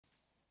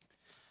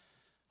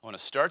I want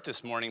to start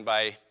this morning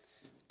by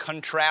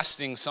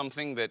contrasting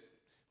something that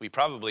we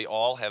probably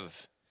all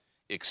have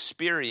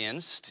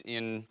experienced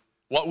in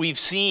what we've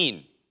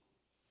seen.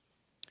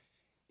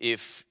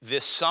 If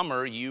this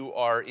summer you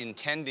are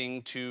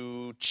intending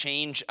to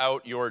change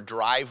out your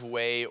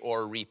driveway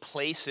or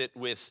replace it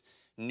with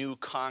new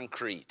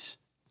concrete,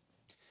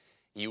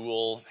 you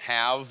will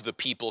have the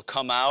people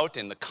come out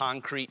and the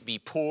concrete be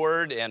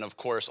poured, and of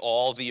course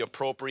all the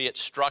appropriate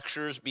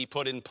structures be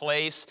put in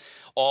place,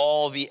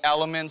 all the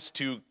elements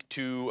to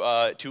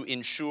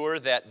ensure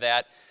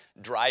that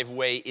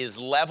driveway is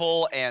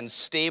level and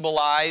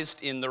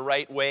stabilized in the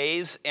right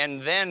ways,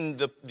 and then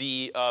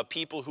the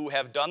people who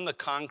have done the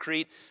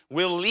concrete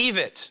will leave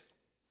it.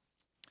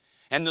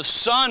 And the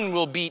sun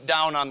will beat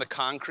down on the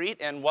concrete,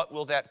 and what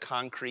will that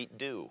concrete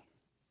do?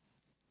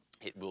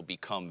 It will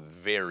become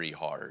very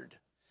hard.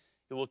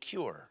 It will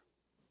cure.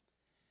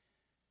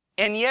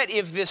 And yet,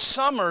 if this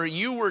summer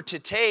you were to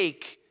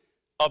take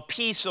a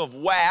piece of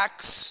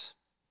wax,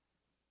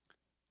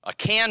 a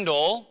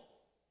candle,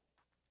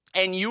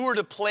 and you were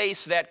to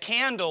place that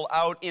candle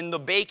out in the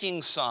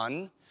baking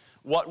sun,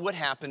 what would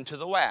happen to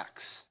the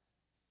wax?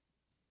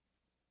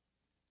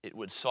 It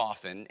would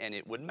soften and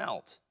it would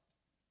melt.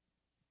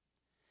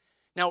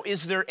 Now,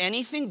 is there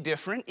anything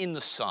different in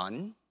the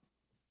sun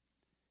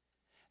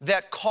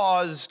that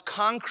caused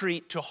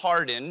concrete to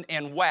harden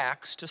and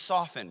wax to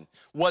soften?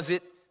 Was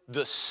it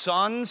the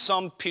sun,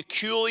 some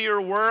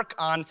peculiar work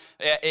on,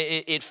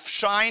 it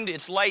shined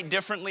its light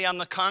differently on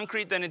the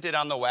concrete than it did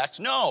on the wax?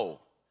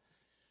 No.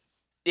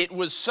 It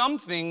was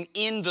something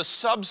in the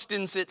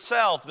substance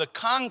itself, the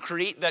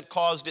concrete that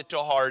caused it to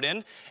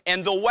harden,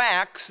 and the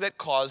wax that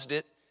caused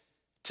it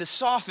to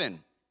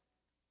soften.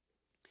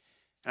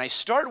 And I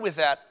start with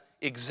that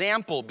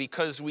example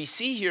because we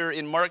see here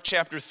in Mark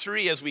chapter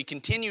 3, as we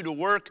continue to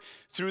work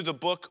through the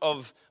book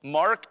of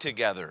Mark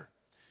together,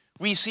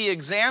 we see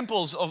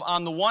examples of,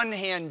 on the one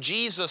hand,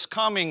 Jesus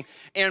coming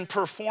and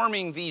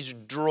performing these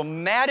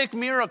dramatic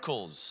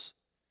miracles,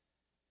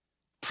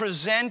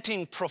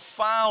 presenting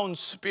profound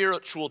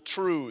spiritual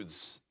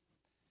truths,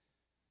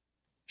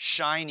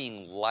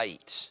 shining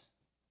light,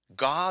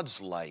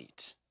 God's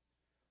light,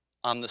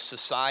 on the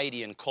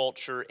society and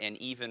culture and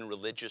even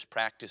religious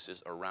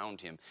practices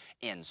around him.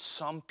 And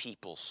some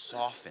people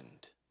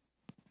softened.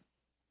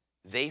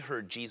 They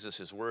heard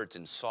Jesus' words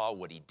and saw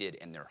what he did,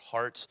 and their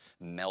hearts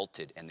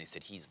melted, and they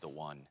said, he's the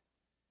one.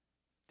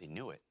 They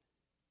knew it.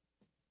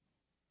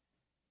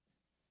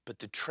 But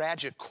the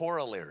tragic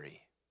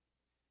corollary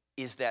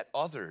is that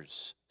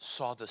others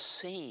saw the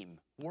same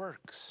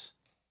works.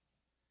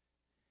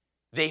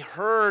 They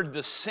heard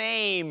the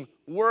same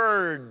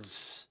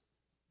words.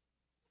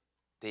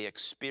 They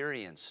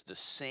experienced the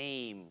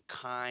same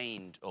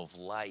kind of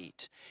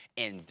light,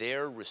 and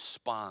their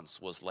response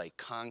was like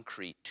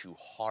concrete to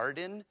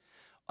harden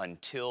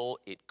until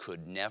it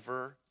could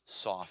never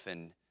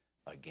soften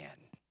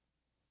again.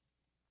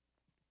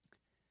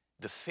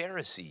 The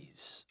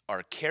Pharisees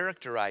are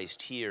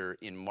characterized here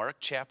in Mark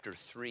chapter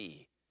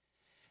 3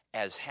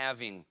 as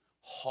having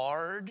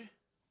hard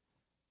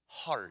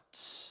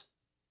hearts.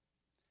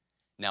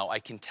 Now, I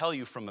can tell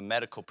you from a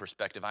medical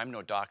perspective, I'm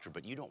no doctor,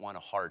 but you don't want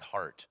a hard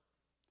heart.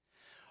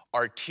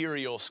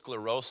 Arterial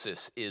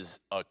sclerosis is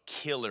a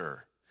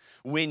killer.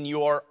 When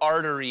your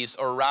arteries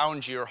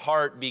around your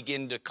heart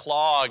begin to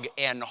clog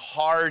and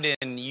harden,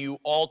 you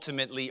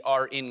ultimately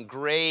are in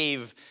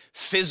grave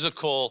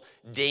physical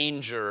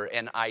danger.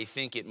 And I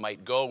think it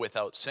might go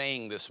without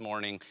saying this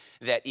morning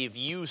that if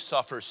you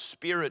suffer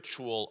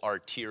spiritual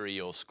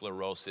arterial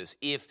sclerosis,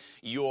 if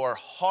your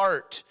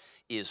heart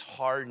is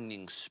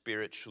hardening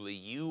spiritually,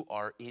 you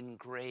are in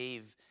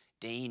grave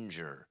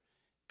danger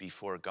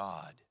before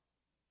God.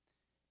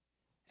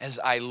 As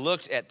I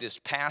looked at this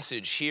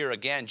passage here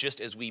again,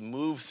 just as we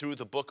move through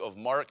the book of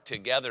Mark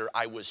together,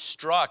 I was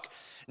struck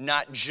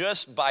not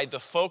just by the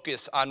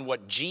focus on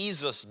what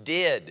Jesus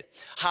did,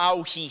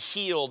 how he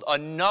healed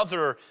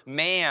another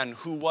man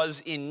who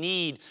was in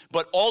need,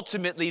 but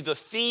ultimately the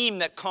theme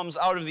that comes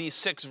out of these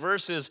 6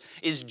 verses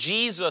is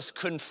Jesus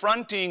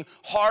confronting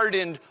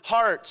hardened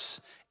hearts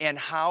and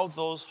how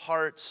those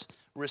hearts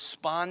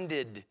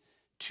responded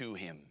to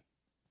him.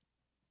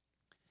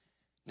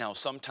 Now,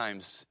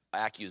 sometimes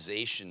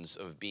accusations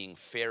of being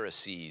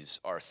Pharisees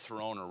are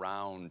thrown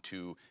around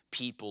to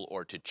people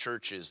or to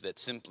churches that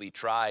simply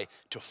try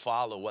to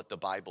follow what the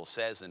Bible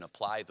says and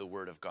apply the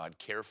Word of God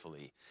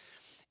carefully.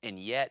 And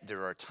yet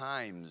there are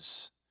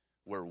times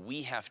where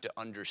we have to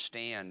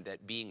understand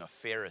that being a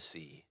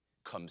Pharisee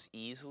comes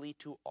easily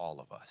to all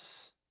of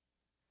us.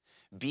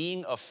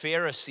 Being a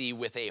Pharisee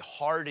with a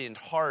hardened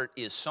heart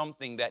is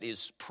something that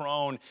is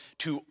prone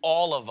to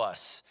all of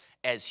us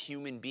as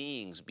human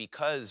beings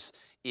because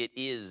it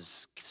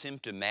is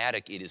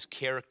symptomatic, it is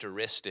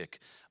characteristic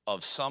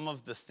of some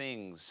of the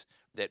things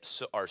that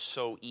are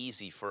so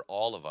easy for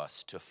all of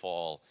us to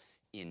fall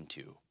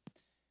into.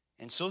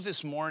 And so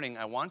this morning,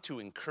 I want to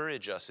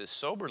encourage us as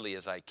soberly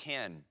as I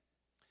can,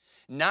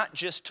 not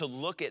just to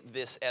look at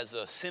this as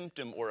a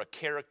symptom or a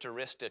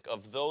characteristic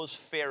of those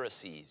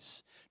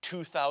Pharisees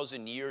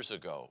 2,000 years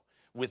ago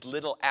with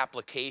little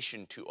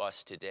application to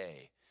us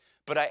today.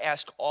 But I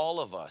ask all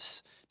of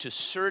us to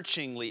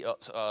searchingly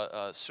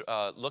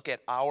look at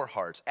our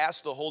hearts.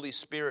 Ask the Holy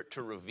Spirit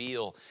to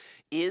reveal,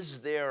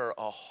 is there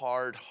a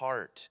hard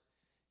heart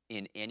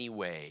in any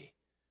way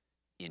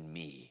in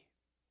me?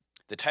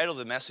 The title of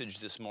the message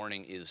this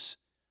morning is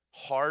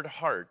Hard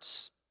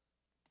Hearts,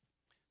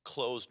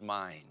 Closed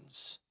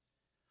Minds.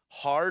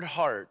 Hard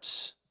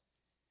hearts,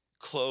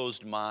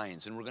 closed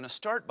minds. And we're going to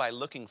start by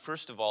looking,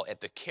 first of all,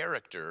 at the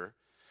character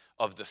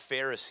of the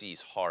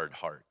Pharisees' hard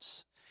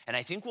hearts. And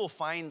I think we'll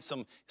find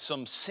some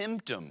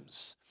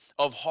symptoms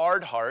of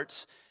hard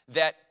hearts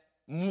that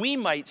we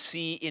might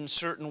see in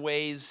certain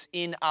ways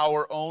in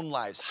our own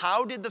lives.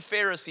 How did the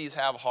Pharisees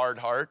have hard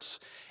hearts?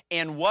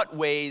 And what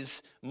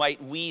ways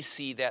might we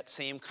see that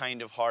same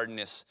kind of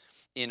hardness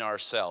in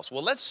ourselves?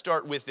 Well, let's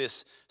start with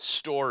this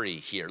story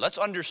here. Let's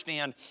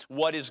understand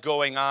what is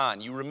going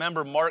on. You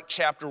remember Mark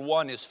chapter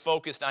 1 is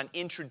focused on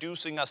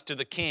introducing us to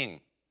the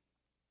king.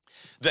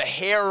 The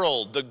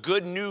herald, the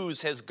good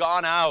news has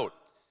gone out.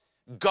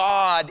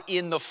 God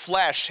in the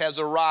flesh has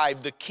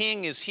arrived. The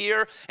king is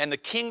here and the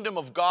kingdom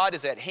of God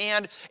is at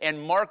hand.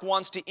 And Mark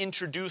wants to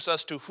introduce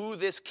us to who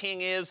this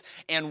king is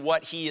and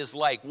what he is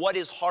like, what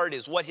his heart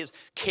is, what his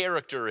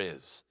character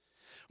is.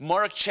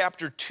 Mark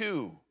chapter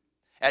 2,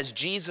 as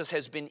Jesus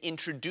has been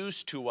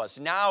introduced to us,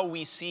 now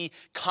we see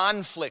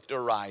conflict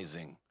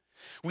arising.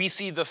 We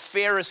see the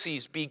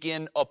Pharisees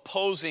begin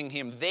opposing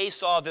him. They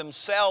saw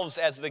themselves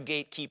as the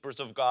gatekeepers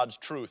of God's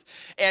truth.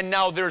 And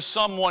now there's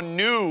someone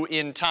new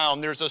in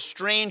town. There's a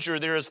stranger.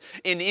 There's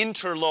an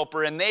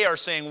interloper. And they are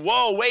saying,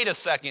 whoa, wait a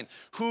second.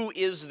 Who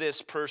is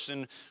this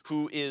person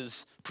who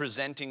is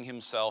presenting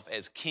himself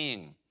as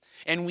king?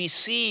 And we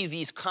see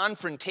these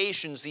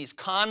confrontations, these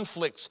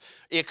conflicts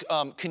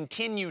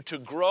continue to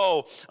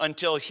grow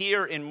until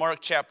here in Mark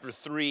chapter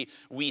 3,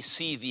 we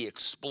see the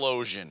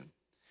explosion.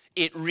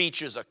 It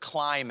reaches a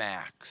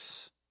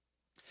climax.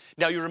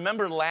 Now, you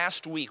remember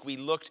last week we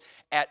looked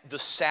at the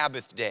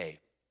Sabbath day.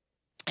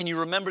 And you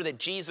remember that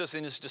Jesus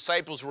and his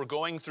disciples were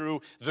going through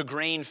the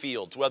grain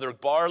fields, whether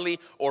barley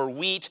or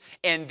wheat,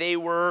 and they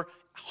were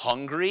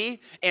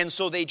hungry. And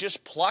so they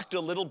just plucked a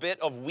little bit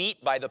of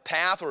wheat by the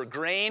path or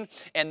grain,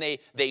 and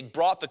they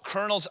brought the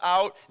kernels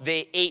out,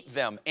 they ate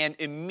them. And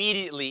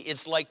immediately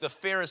it's like the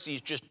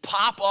Pharisees just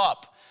pop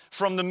up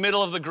from the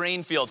middle of the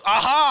grain fields.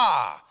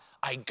 Aha!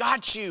 I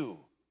got you.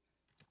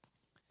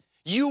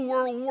 You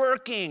were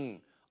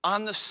working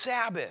on the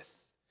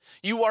Sabbath.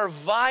 You are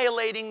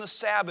violating the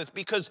Sabbath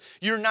because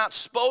you're not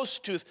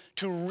supposed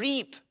to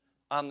reap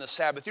on the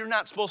Sabbath. You're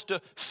not supposed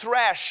to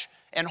thresh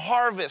and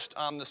harvest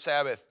on the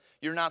Sabbath.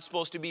 You're not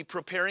supposed to be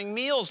preparing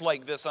meals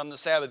like this on the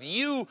Sabbath.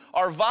 You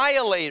are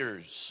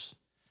violators.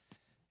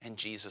 And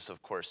Jesus,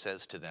 of course,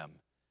 says to them,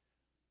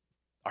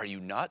 are you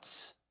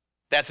nuts?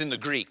 That's in the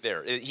Greek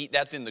there.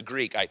 That's in the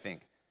Greek, I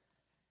think.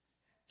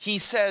 He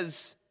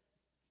says,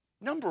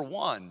 number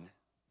one,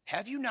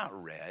 have you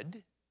not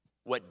read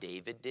what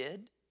David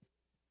did?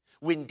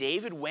 When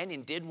David went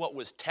and did what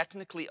was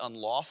technically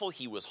unlawful,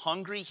 he was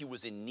hungry, he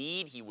was in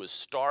need, he was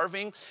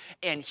starving,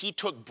 and he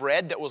took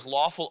bread that was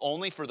lawful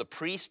only for the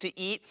priest to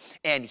eat,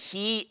 and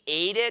he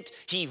ate it.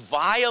 He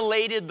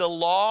violated the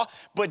law,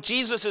 but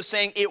Jesus is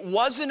saying it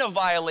wasn't a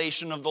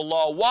violation of the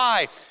law.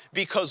 Why?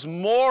 Because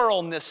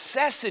moral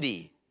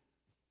necessity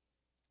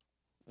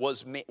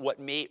was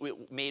what made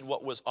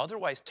what was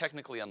otherwise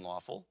technically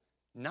unlawful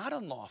not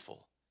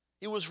unlawful.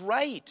 It was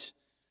right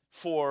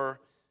for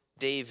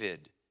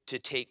David to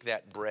take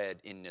that bread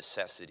in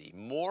necessity.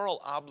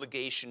 Moral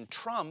obligation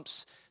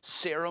trumps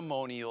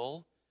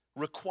ceremonial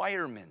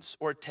requirements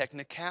or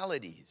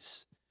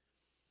technicalities.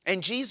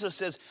 And Jesus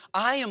says,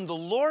 I am the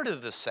Lord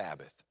of the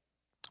Sabbath.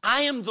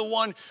 I am the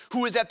one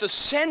who is at the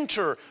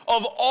center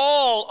of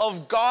all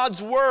of God's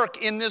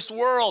work in this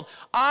world.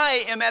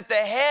 I am at the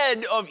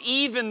head of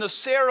even the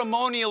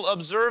ceremonial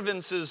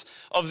observances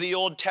of the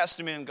Old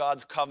Testament and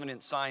God's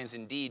covenant signs,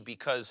 indeed,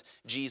 because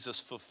Jesus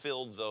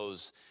fulfilled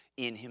those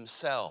in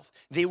himself.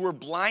 They were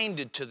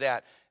blinded to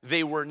that.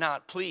 They were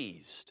not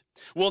pleased.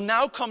 We'll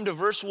now come to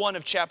verse 1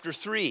 of chapter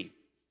 3.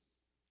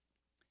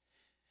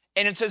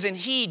 And it says, and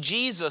he,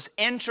 Jesus,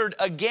 entered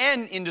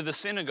again into the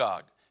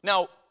synagogue.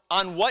 Now,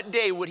 on what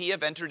day would he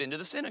have entered into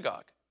the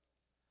synagogue?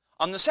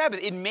 On the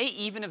Sabbath. It may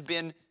even have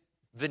been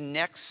the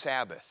next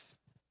Sabbath.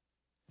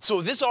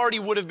 So this already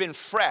would have been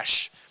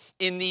fresh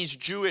in these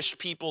Jewish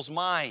people's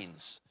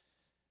minds.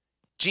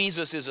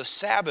 Jesus is a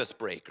Sabbath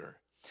breaker.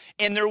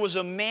 And there was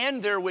a man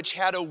there which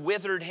had a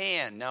withered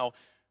hand. Now,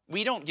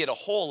 we don't get a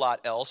whole lot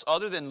else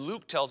other than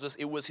Luke tells us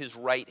it was his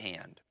right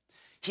hand.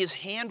 His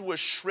hand was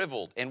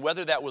shriveled, and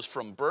whether that was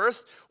from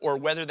birth or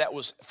whether that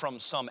was from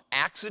some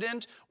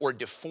accident or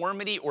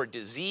deformity or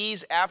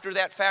disease after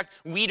that fact,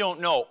 we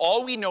don't know.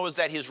 All we know is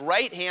that his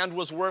right hand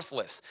was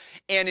worthless.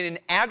 And in an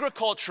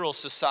agricultural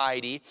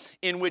society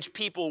in which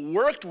people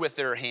worked with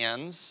their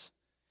hands,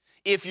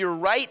 if your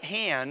right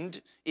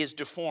hand is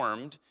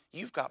deformed,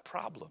 you've got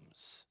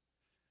problems.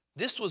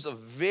 This was a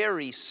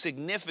very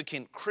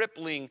significant,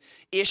 crippling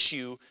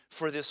issue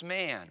for this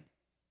man.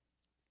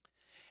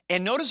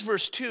 And notice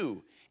verse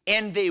 2,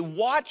 and they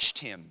watched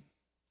him.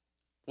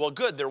 Well,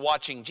 good, they're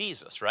watching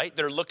Jesus, right?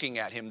 They're looking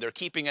at him, they're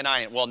keeping an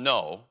eye on him. Well,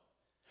 no.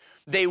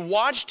 They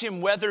watched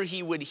him whether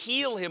he would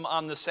heal him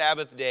on the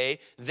Sabbath day,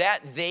 that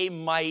they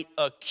might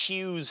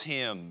accuse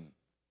him.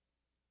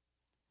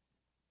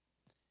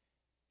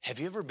 Have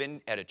you ever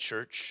been at a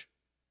church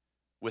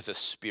with a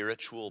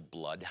spiritual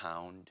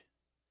bloodhound,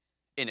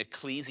 an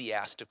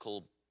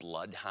ecclesiastical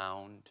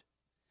bloodhound?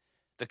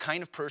 The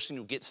kind of person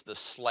who gets the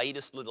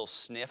slightest little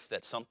sniff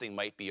that something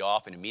might be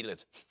off and immediately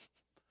it's,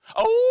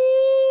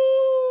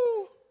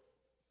 oh!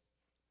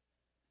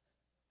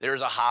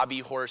 There's a hobby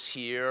horse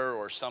here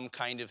or some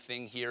kind of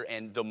thing here,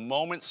 and the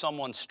moment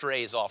someone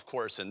strays off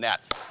course in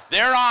that,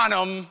 they're on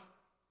him.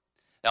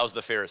 That was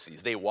the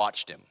Pharisees. They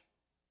watched him.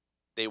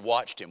 They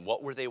watched him.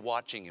 What were they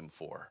watching him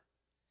for?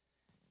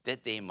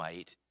 That they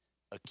might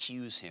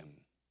accuse him.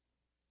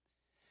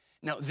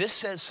 Now, this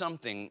says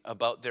something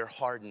about their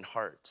hardened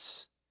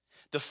hearts.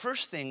 The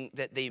first thing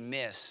that they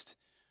missed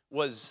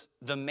was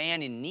the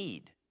man in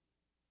need.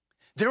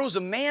 There was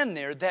a man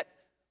there that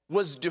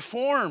was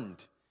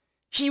deformed.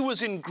 He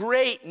was in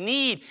great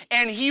need,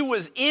 and he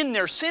was in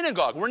their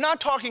synagogue. We're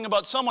not talking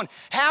about someone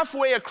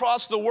halfway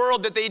across the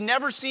world that they'd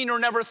never seen or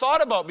never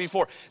thought about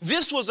before.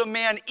 This was a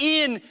man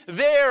in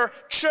their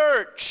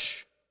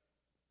church.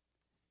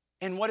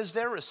 And what is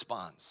their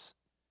response?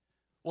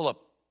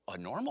 Well, a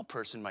normal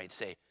person might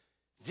say,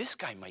 this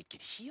guy might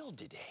get healed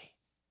today.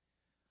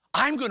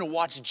 I'm going to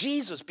watch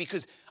Jesus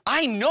because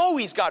I know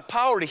he's got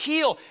power to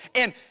heal,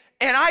 and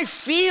I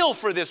feel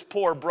for this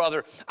poor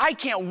brother. I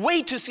can't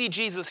wait to see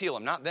Jesus heal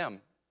him. Not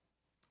them.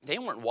 They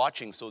weren't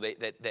watching so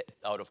that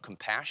out of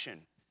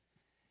compassion.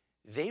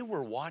 They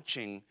were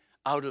watching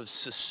out of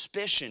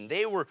suspicion.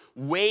 They were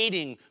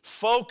waiting,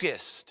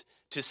 focused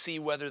to see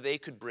whether they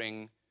could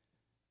bring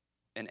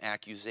an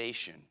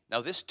accusation.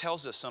 Now, this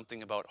tells us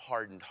something about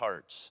hardened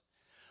hearts.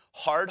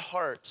 Hard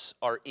hearts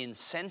are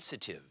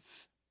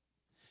insensitive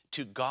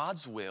to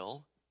God's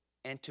will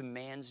and to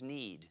man's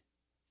need.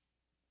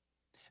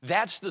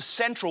 That's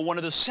one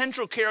of the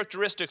central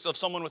characteristics of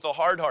someone with a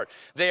hard heart.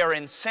 They are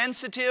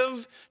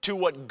insensitive to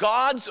what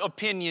God's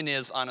opinion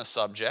is on a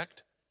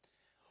subject,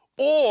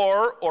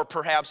 or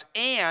perhaps,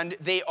 and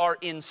they are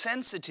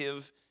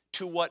insensitive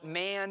to what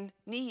man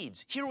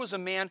needs. Here was a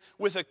man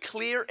with a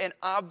clear and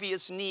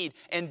obvious need,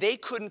 and they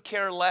couldn't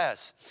care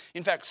less.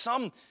 In fact,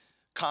 some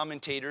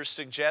commentators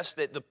suggest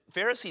that the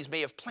Pharisees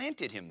may have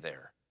planted him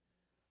there.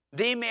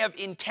 They may have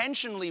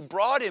intentionally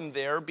brought him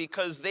there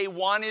because they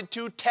wanted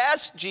to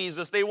test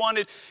Jesus. They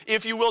wanted,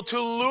 if you will, to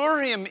lure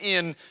him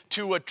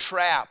into a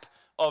trap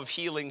of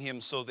healing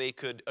him so they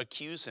could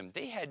accuse him.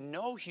 They had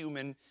no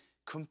human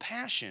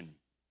compassion.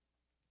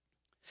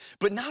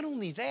 But not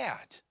only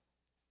that,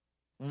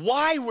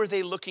 why were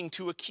they looking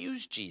to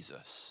accuse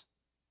Jesus?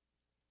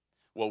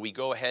 Well, we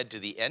go ahead to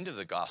the end of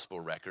the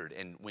gospel record,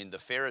 and when the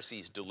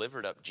Pharisees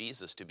delivered up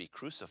Jesus to be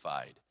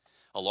crucified,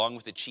 along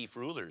with the chief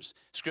rulers,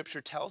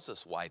 Scripture tells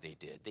us why they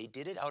did. They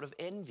did it out of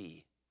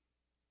envy.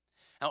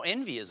 Now,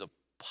 envy is a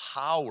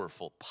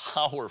powerful,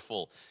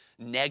 powerful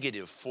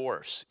negative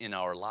force in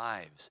our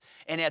lives.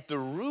 And at the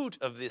root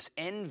of this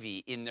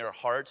envy in their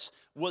hearts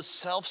was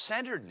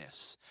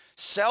self-centeredness,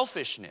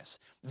 selfishness.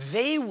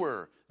 They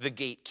were the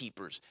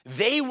gatekeepers.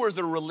 They were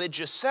the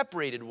religious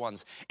separated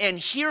ones. And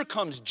here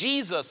comes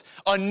Jesus,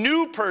 a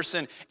new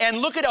person, and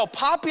look at how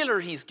popular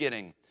he's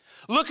getting.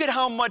 Look at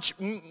how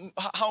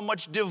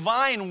much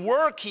divine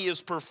work he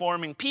is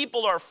performing.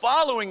 People are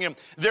following him.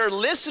 They're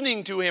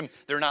listening to him.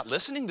 They're not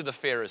listening to the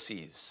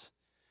Pharisees.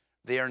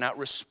 They are not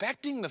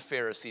respecting the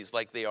Pharisees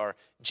like they are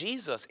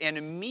Jesus. And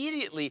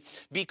immediately,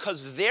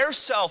 because their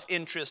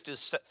self-interest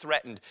is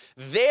threatened,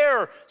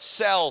 their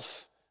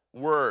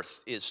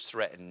self-worth is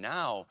threatened,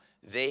 now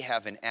they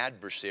have an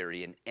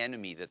adversary, an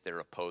enemy that they're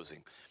opposing.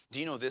 Do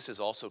you know this is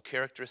also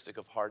characteristic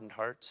of hardened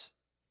hearts?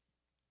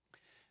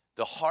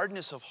 The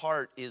hardness of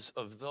heart is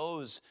of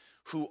those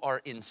who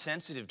are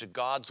insensitive to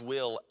God's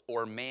will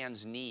or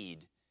man's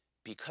need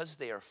because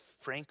they are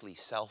frankly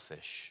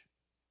selfish,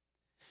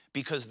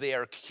 because they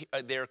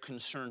are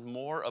concerned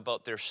more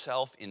about their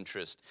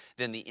self-interest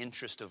than the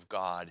interest of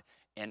God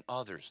and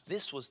others.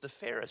 This was the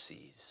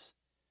Pharisees.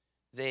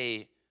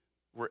 They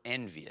were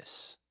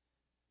envious.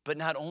 But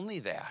not only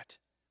that,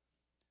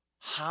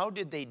 how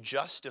did they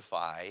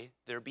justify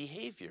their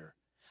behavior?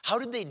 How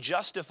did they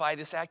justify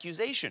this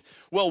accusation?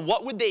 Well,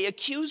 what would they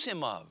accuse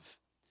him of?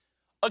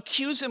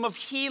 Accuse him of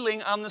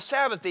healing on the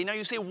Sabbath day. Now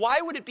you say, why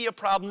would it be a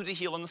problem to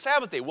heal on the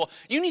Sabbath day? Well,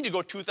 you need to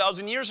go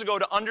 2,000 years ago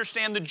to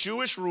understand the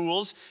Jewish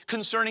rules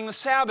concerning the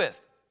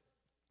Sabbath.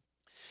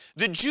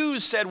 The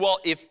Jews said,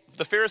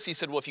 the Pharisees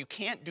said, if you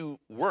can't do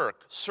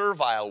work,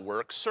 servile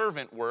work,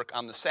 servant work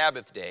on the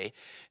Sabbath day,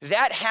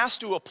 that has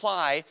to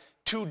apply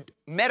to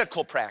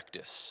medical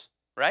practice,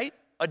 right?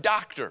 A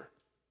doctor.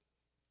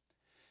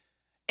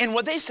 And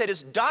what they said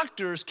is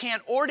doctors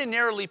can't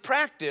ordinarily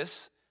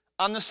practice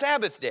on the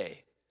Sabbath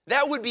day.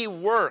 That would be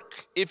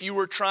work if you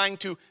were trying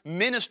to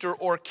minister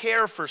or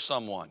care for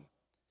someone.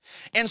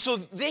 And so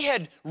they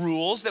had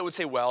rules that would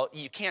say, well,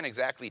 you can't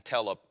exactly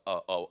tell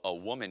a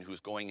woman who's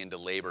going into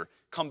labor,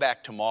 come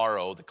back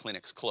tomorrow, the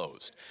clinic's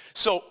closed.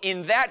 So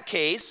in that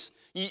case,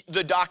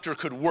 the doctor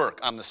could work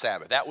on the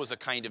Sabbath. That was a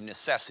kind of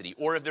necessity.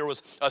 Or if there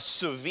was a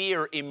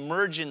severe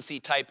emergency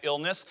type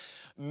illness,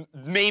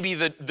 maybe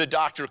the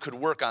doctor could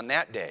work on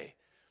that day.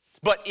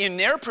 But in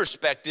their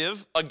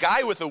perspective, a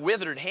guy with a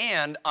withered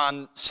hand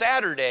on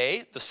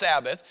Saturday, the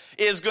Sabbath,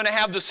 is going to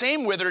have the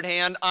same withered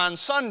hand on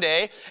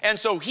Sunday, and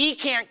so he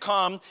can't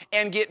come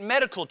and get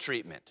medical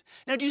treatment.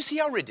 Now, do you see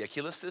how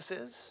ridiculous this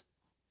is?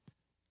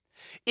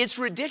 It's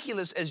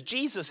ridiculous as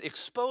Jesus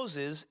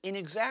exposes in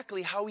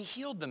exactly how he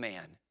healed the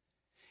man.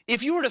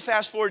 If you were to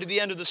fast forward to the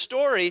end of the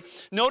story,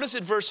 notice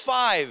at verse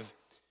 5,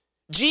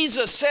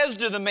 Jesus says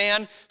to the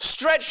man,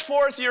 "Stretch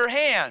forth your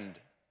hand."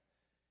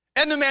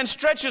 And the man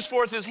stretches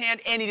forth his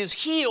hand, and it is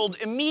healed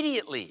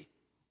immediately.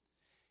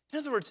 In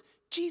other words,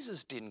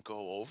 Jesus didn't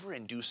go over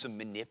and do some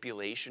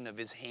manipulation of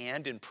his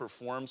hand and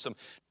perform some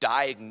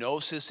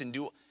diagnosis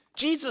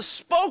Jesus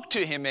spoke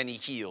to him and he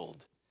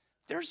healed.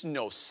 There's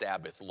no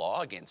Sabbath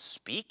law against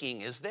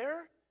speaking, is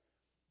there?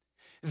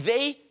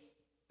 They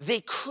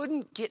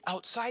couldn't get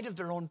outside of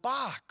their own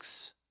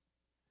box.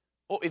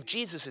 Oh, if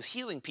Jesus is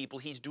healing people,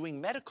 he's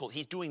doing medical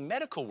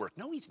work.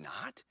 No, he's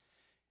not.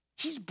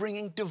 He's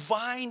bringing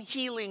divine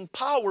healing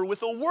power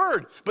with a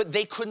word, but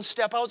they couldn't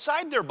step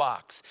outside their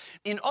box.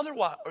 In other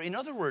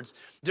words,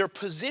 their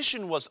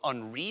position was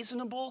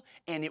unreasonable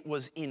and it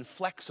was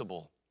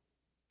inflexible.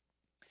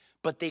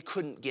 But they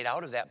couldn't get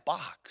out of that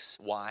box.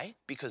 Why?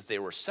 Because they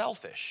were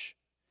selfish.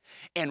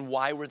 And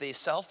why were they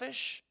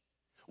selfish?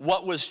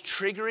 What was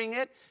triggering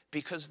it?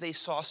 Because they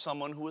saw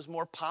someone who was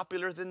more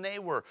popular than they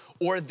were,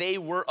 or they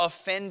were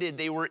offended,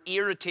 they were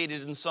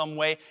irritated in some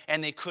way,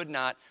 and they could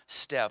not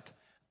step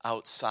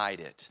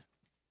outside it.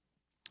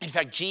 In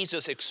fact,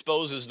 Jesus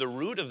exposes the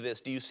root of this.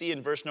 Do you see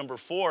in verse number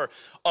 4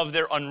 of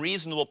their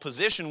unreasonable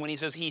position when he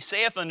says, "He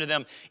saith unto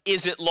them,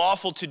 Is it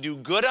lawful to do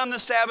good on the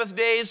Sabbath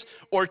days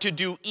or to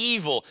do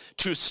evil,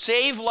 to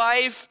save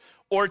life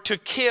or to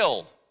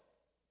kill?"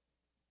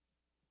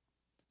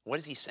 What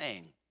is he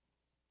saying?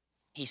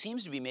 He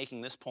seems to be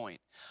making this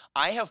point.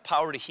 I have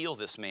power to heal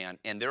this man,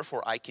 and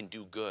therefore I can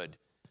do good.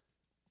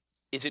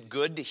 Is it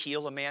good to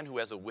heal a man who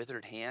has a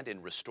withered hand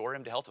and restore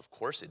him to health? Of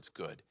course it's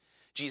good.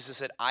 Jesus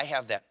said, I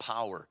have that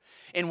power.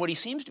 And what he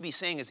seems to be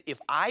saying is,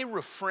 if I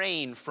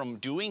refrain from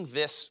doing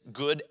this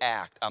good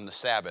act on the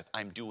Sabbath,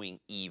 I'm doing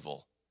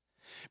evil.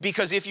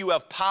 Because if you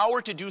have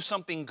power to do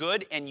something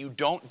good and you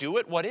don't do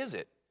it, what is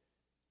it?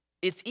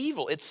 It's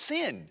evil. It's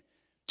sin.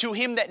 To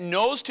him that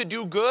knows to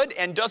do good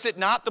and does it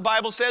not, the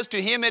Bible says,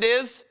 to him it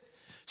is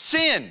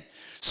sin.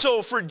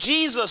 So for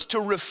Jesus to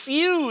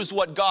refuse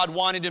what God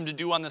wanted him to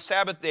do on the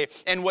Sabbath day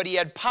and what he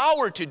had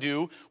power to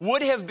do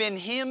would have been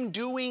him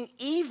doing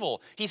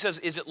evil. He says,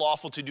 is it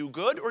lawful to do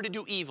good or to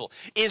do evil?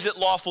 Is it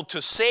lawful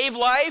to save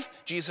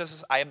life? Jesus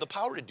says, I have the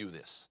power to do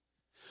this.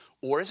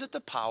 Or is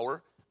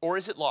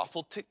it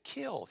lawful to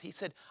kill? He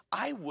said,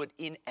 I would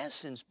in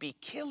essence be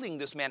killing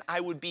this man. I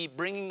would be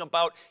bringing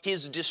about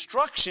his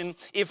destruction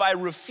if I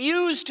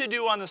refuse to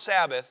do on the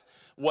Sabbath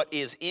what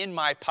is in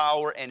my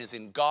power and is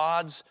in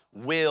God's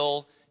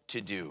will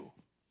to do.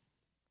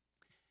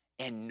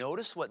 And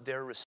notice what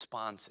their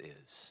response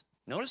is.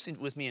 Notice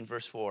with me in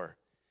verse 4.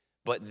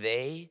 But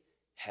they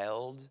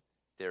held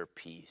their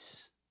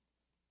peace.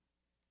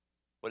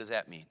 What does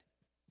that mean?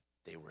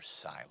 They were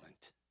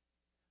silent.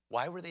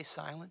 Why were they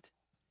silent?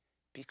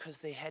 Because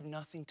they had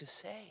nothing to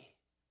say.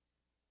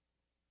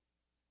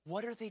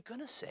 What are they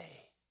going to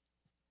say?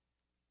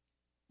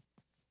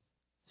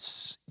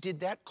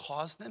 Did that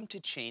cause them to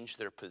change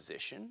their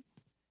position,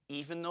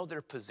 even though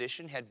their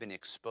position had been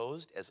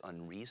exposed as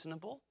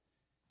unreasonable?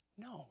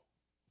 No.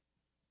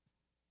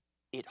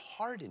 It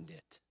hardened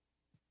it.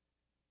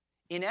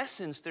 In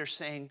essence, they're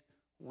saying,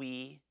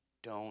 we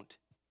don't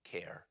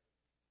care.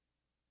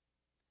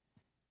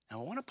 Now,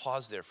 I want to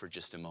pause there for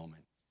just a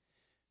moment,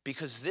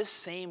 because this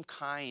same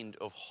kind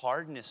of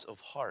hardness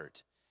of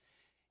heart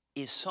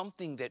is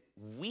something that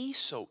we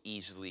so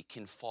easily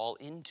can fall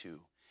into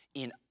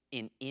in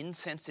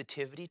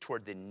insensitivity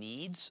toward the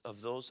needs of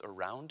those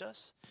around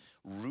us,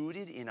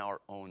 rooted in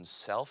our own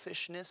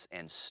selfishness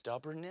and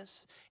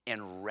stubbornness,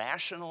 and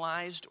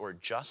rationalized or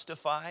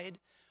justified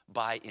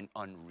by an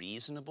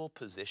unreasonable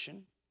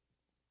position.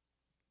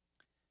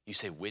 You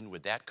say, when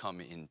would that come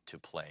into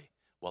play?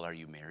 Well, are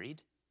you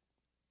married?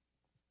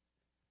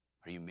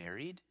 Are you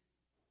married?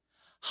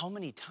 How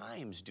many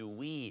times do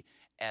we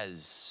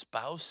as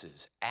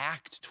spouses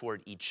act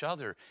toward each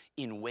other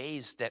in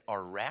ways that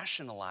are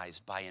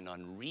rationalized by an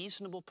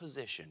unreasonable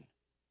position?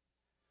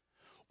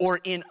 Or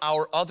in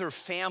our other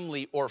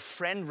family or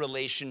friend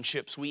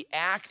relationships, we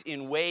act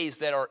in ways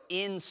that are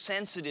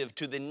insensitive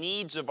to the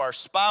needs of our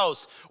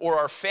spouse or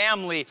our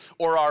family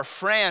or our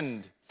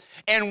friend.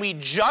 And we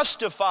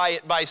justify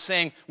it by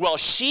saying, well,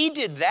 she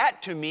did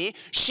that to me,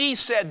 she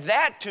said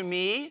that to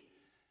me.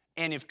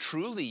 And if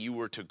truly you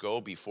were to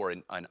go before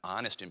an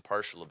honest,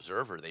 impartial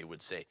observer, they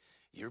would say,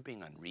 you're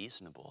being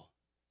unreasonable.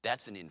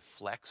 That's an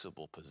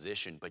inflexible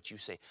position, but you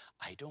say,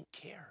 I don't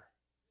care.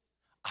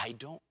 I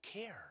don't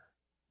care.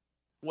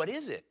 What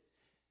is it?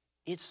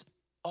 It's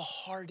a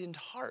hardened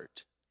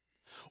heart.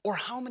 Or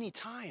how many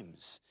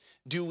times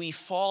do we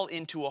fall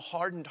into a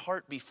hardened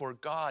heart before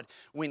God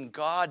when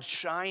God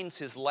shines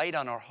his light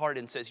on our heart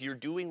and says, you're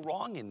doing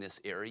wrong in this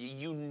area.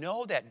 You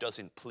know that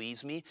doesn't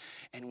please me.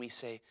 And we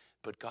say,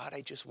 but God,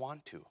 I just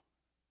want to.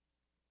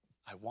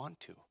 I want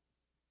to.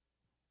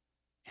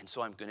 And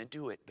so I'm going to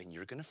do it, and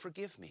you're going to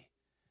forgive me,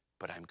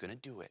 but I'm going to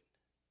do it.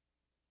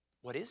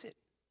 What is it?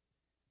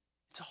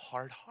 It's a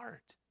hard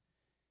heart.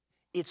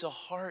 It's a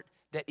heart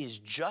that is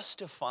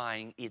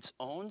justifying its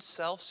own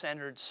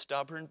self-centered,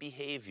 stubborn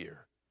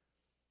behavior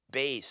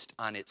based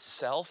on its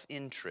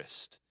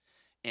self-interest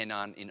and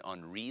on an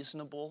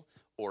unreasonable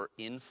or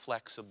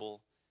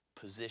inflexible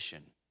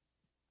position.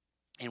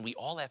 And we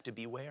all have to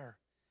beware,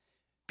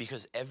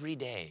 because every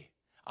day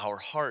our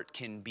heart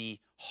can be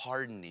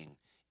hardening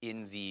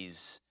in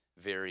these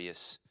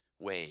various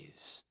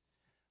ways.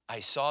 I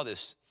saw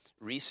this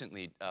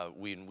recently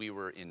when we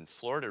were in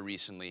Florida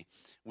recently.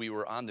 We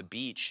were on the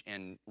beach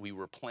and we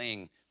were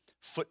playing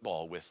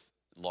football with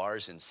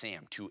Lars and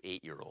Sam, 2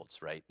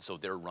 8-year-olds, right? So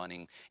they're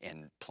running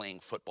and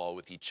playing football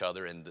with each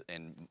other, and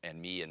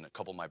me and a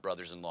couple of my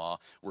brothers-in-law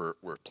were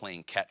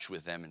playing catch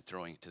with them and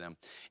throwing it to them.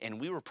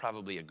 And we were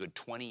probably a good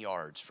 20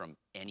 yards from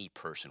any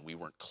person. We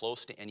weren't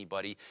close to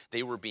anybody.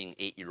 They were being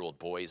 8-year-old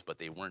boys, but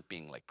they weren't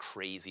being like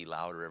crazy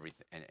loud or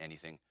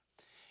anything.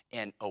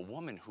 And a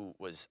woman who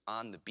was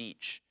on the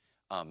beach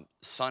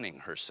sunning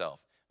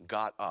herself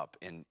got up,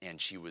 and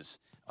she was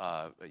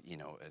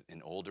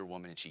an older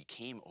woman, and she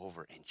came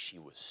over and she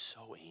was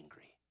so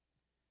angry.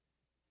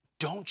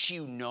 Don't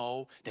you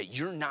know that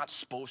you're not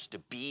supposed to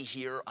be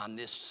here on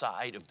this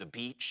side of the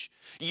beach?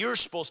 You're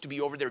supposed to be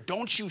over there.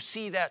 Don't you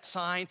see that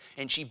sign?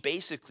 And she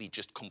basically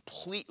just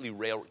completely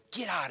railed,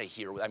 get out of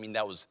here. I mean,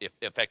 that was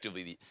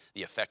effectively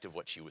the effect of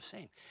what she was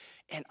saying.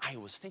 And I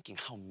was thinking,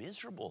 how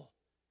miserable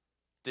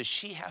does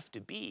she have to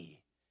be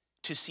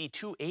to see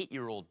 2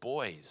 8-year-old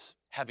boys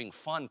having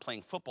fun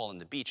playing football on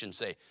the beach and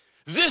say,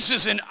 this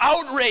is an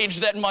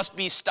outrage that must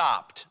be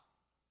stopped.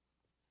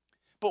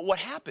 But what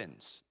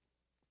happens?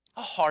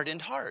 A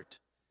hardened heart.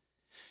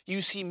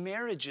 You see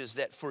marriages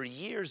that for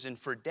years and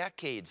for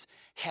decades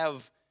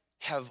have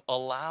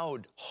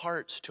allowed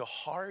hearts to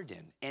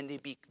harden, and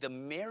the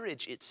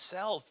marriage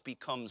itself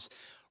becomes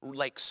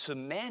like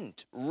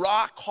cement,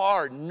 rock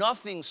hard,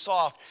 nothing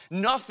soft,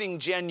 nothing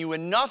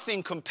genuine,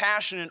 nothing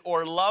compassionate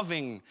or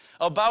loving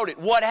about it.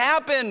 What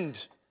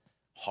happened?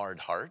 Hard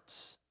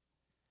hearts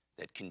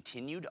that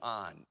continued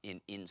on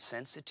in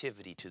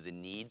insensitivity to the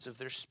needs of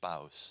their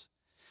spouse,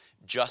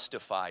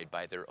 justified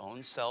by their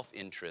own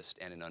self-interest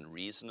and an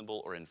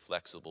unreasonable or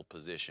inflexible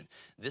position.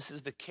 This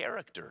is the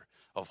character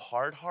of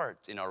hard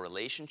hearts in our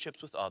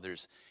relationships with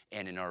others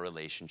and in our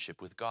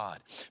relationship with God.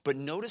 But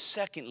notice,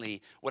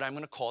 secondly, what I'm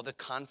going to call the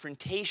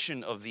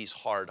confrontation of these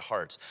hard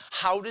hearts.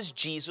 How does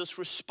Jesus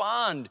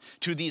respond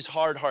to these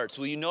hard hearts?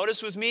 Will you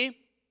notice with me?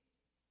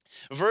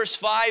 Verse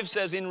 5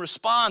 says, in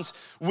response,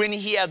 when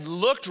he had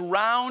looked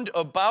round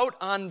about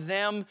on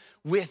them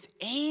with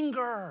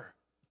anger,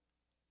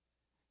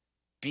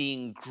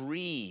 being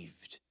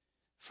grieved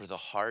for the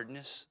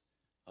hardness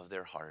of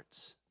their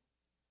hearts.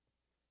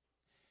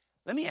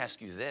 Let me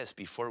ask you this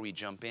before we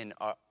jump in.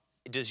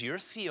 Does your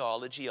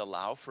theology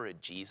allow for a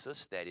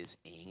Jesus that is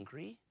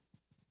angry?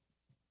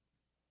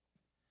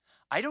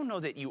 I don't know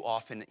that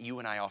you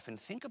and I often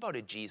think about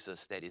a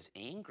Jesus that is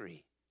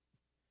angry.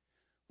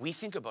 We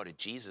think about a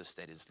Jesus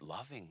that is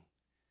loving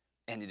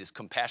and it is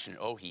compassionate.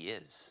 Oh, he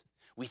is.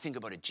 We think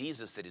about a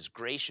Jesus that is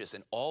gracious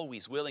and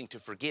always willing to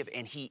forgive,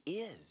 and he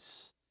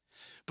is.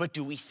 But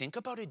do we think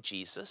about a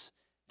Jesus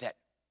that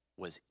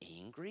was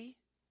angry?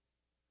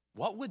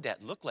 What would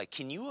that look like?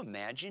 Can you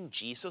imagine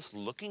Jesus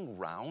looking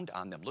round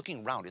on them?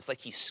 Looking round. It's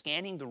like he's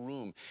scanning the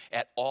room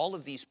at all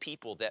of these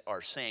people that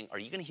are saying, are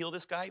you going to heal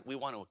this guy? We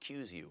want to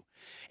accuse you.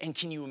 And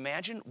can you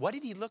imagine, what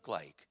did he look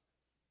like?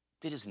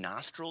 Did his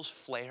nostrils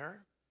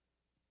flare?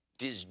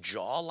 Did his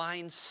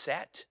jawline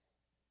set?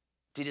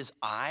 Did his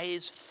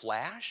eyes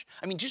flash?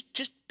 I mean,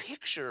 just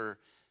picture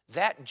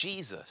that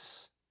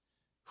Jesus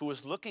who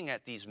is looking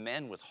at these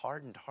men with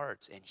hardened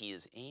hearts, and he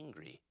is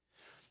angry.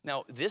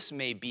 Now, this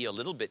may be a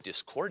little bit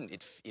discordant.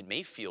 It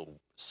may feel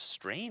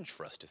strange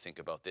for us to think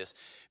about this,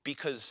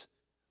 because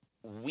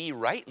we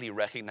rightly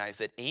recognize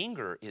that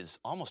anger is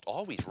almost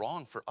always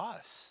wrong for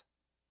us.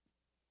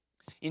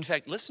 In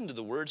fact, listen to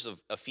the words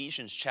of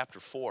Ephesians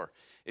chapter 4.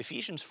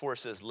 Ephesians 4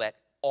 says, let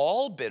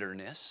all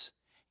bitterness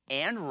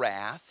and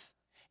wrath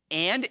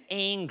and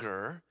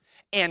anger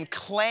and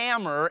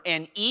clamor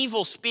and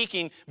evil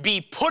speaking be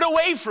put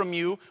away from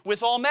you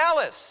with all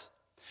malice.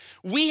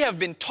 We have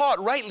been taught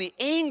rightly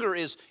anger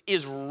is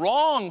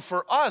wrong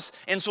for us.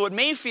 And so it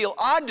may feel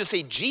odd to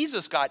say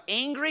Jesus got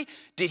angry.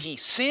 Did he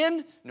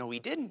sin? No, he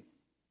didn't.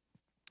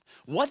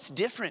 What's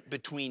different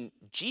between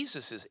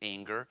Jesus'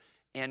 anger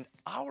and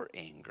our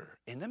anger?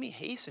 And let me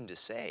hasten to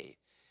say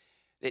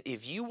that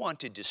if you want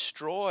to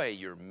destroy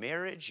your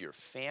marriage, your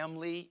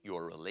family,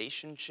 your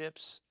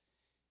relationships,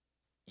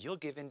 you'll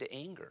give in to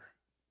anger.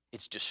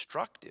 It's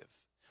destructive.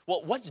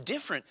 Well, what's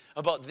different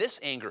about this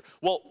anger?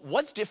 Well,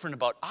 what's different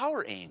about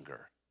our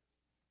anger?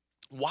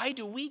 Why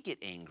do we get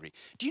angry?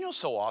 Do you know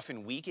so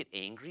often we get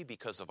angry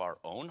because of our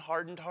own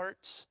hardened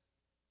hearts?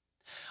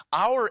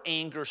 Our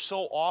anger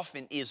so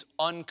often is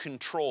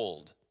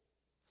uncontrolled.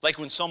 Like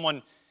when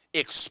someone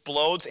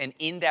explodes and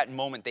in that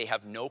moment they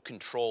have no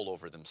control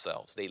over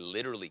themselves. They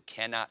literally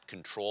cannot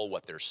control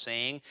what they're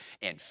saying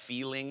and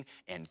feeling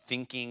and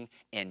thinking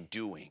and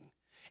doing.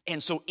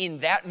 And so in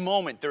that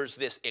moment there's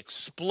this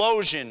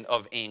explosion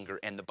of anger,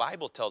 and the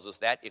Bible tells us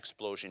that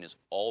explosion is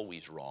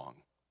always wrong.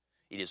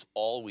 It is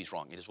always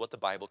wrong. It is what the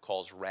Bible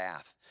calls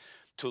wrath.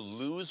 To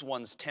lose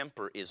one's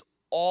temper is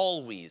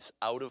always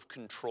out of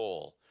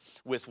control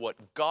with what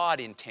God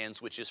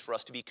intends, which is for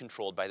us to be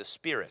controlled by the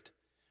Spirit.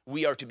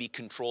 We are to be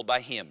controlled by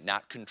Him,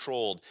 not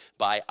controlled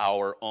by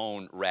our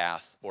own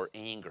wrath or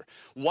anger.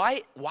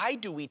 Why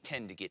do we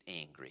tend to get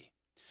angry?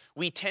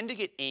 We tend to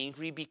get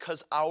angry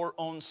because our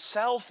own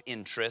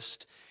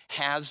self-interest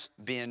has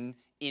been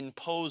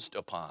imposed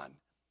upon.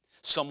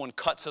 Someone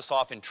cuts us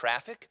off in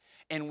traffic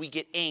and we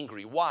get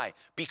angry. Why?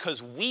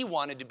 Because we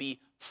wanted to be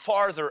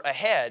farther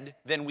ahead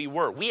than we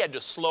were. We had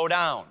to slow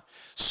down.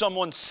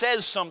 Someone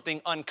says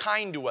something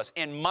unkind to us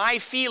and my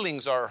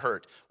feelings are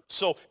hurt.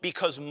 So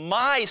because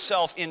my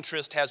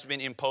self-interest has been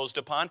imposed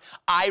upon,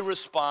 I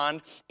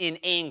respond in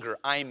anger.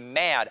 I'm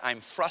mad, I'm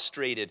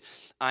frustrated,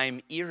 I'm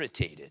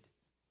irritated.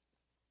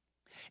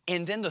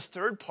 And then the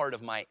third part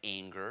of my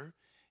anger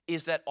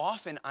is that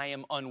often I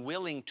am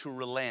unwilling to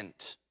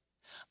relent.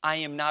 I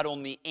am not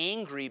only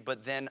angry,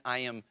 but then I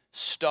am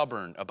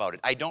stubborn about it.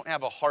 I don't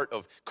have a heart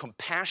of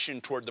compassion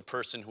toward the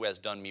person who has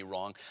done me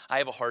wrong. I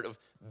have a heart of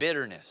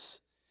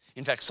bitterness.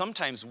 In fact,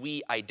 sometimes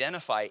we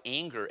identify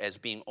anger as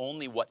being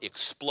only what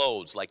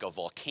explodes like a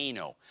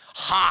volcano,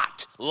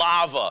 hot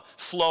lava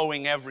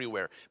flowing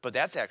everywhere. But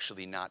that's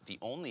actually not the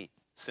only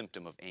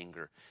symptom of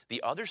anger.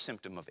 The other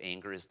symptom of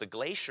anger is the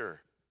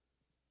glacier.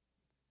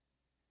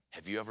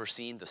 Have you ever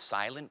seen the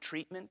silent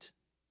treatment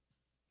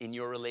in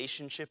your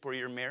relationship or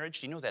your marriage?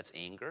 Do you know that's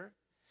anger?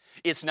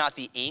 It's not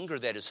the anger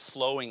that is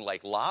flowing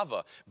like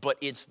lava, but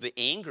it's the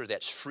anger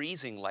that's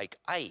freezing like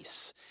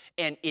ice.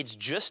 And it's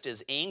just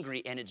as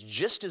angry and it's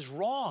just as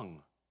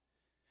wrong.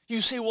 You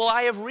say, well,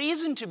 I have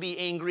reason to be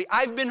angry.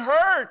 I've been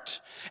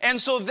hurt.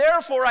 And so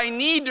therefore I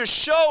need to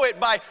show it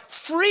by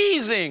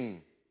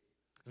freezing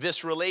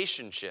this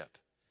relationship.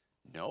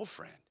 No,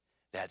 friend,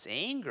 that's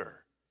anger.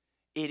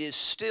 It is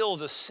still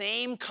the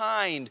same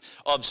kind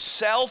of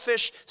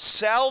selfish,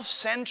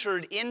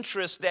 self-centered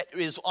interest that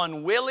is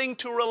unwilling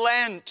to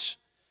relent.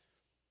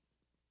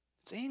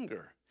 It's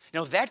anger.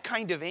 Now, that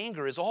kind of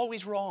anger is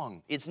always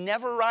wrong. It's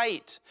never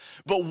right.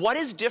 But what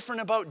is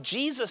different about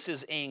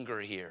Jesus' anger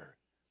here?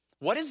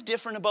 What is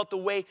different about the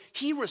way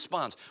he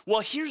responds?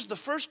 Well, here's the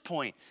first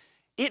point.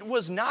 It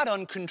was not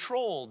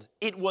uncontrolled.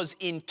 It was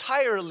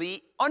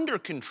entirely under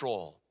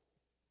control.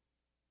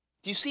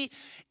 Do you see?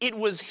 It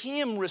was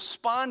him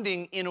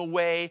responding in a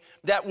way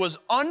that was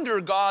under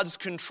God's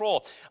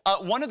control.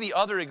 One of the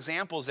other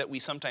examples that we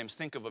sometimes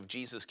think of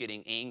Jesus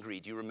getting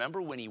angry, do you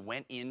remember when he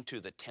went into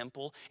the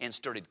temple and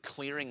started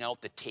clearing out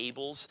the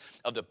tables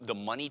of the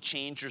money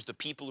changers, the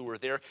people who were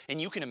there? And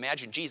you can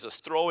imagine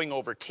Jesus throwing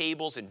over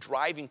tables and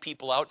driving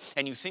people out,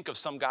 and you think of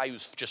some guy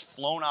who's just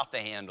flown off the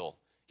handle.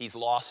 He's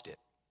lost it.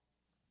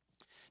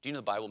 Do you know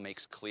the Bible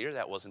makes clear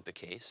that wasn't the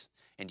case?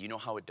 And do you know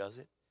how it does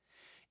it?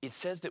 It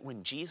says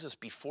that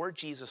before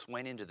Jesus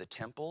went into the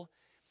temple,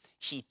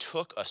 he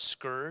took a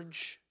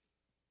scourge.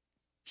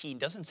 He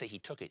doesn't say he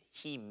took it.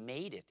 He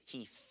made it.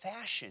 He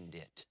fashioned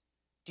it.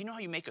 Do you know how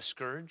you make a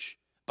scourge?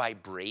 By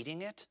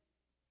braiding it.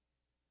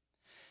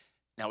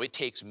 Now, it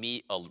takes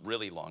me a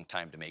really long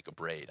time to make a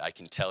braid. I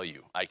can tell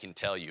you.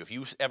 If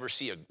you ever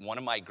see one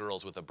of my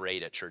girls with a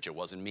braid at church, it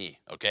wasn't me,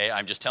 okay?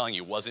 I'm just telling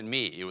you, it wasn't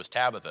me. It was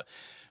Tabitha.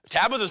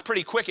 Tabitha's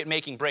pretty quick at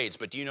making braids,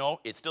 but do you know,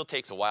 it still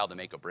takes a while to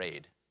make a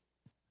braid.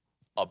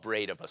 A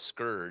braid of a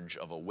scourge,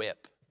 of a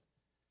whip.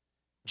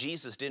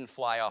 Jesus didn't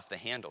fly off the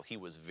handle. He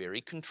was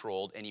very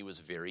controlled and he was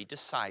very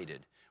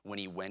decided when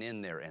he went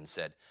in there and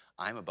said,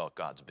 I'm about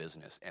God's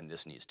business and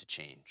this needs to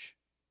change.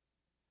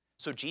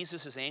 So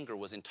Jesus' anger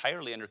was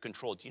entirely under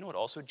control. Do you know what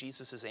also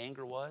Jesus'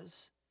 anger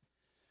was?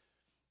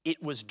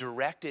 It was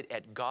directed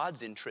at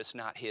God's interest,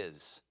 not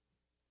his.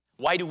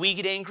 Why do we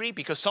get angry?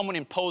 Because someone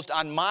imposed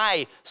on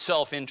my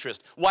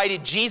self-interest. Why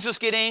did Jesus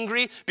get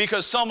angry?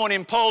 Because someone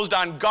imposed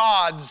on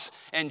God's.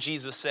 And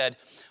Jesus said,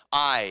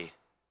 I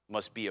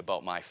must be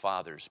about my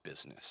Father's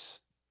business.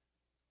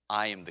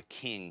 I am the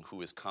king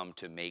who has come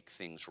to make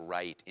things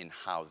right in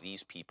how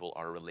these people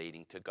are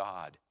relating to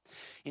God.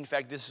 In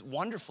fact, this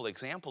wonderful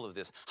example of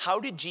this, how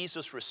did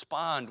Jesus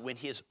respond when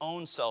his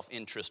own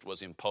self-interest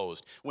was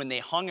imposed? When they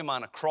hung him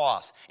on a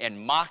cross and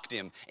mocked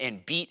him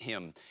and beat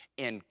him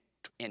and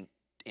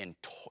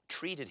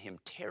treated him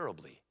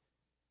terribly.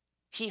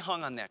 He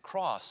hung on that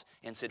cross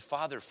and said,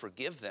 Father,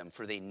 forgive them,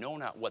 for they know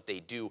not what they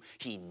do.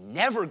 He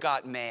never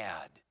got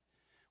mad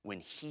when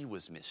he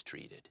was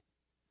mistreated.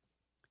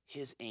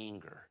 His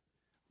anger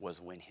was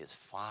when his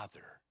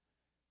Father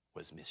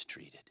was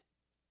mistreated.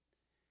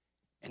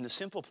 And the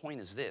simple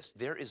point is this: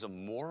 there is a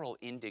moral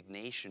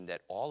indignation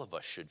that all of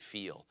us should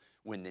feel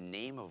when the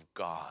name of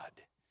God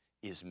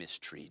is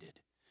mistreated,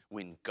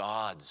 when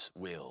God's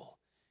will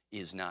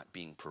is not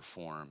being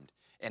performed.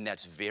 And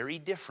that's very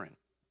different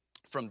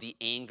from the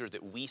anger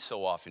that we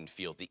so often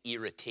feel, the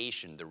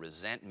irritation, the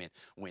resentment,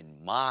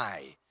 when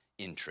my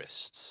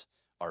interests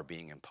are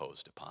being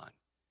imposed upon.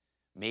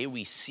 May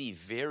we see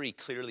very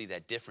clearly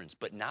that difference.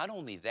 But not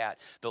only that,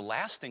 the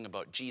last thing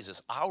about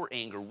Jesus, our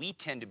anger, we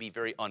tend to be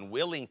very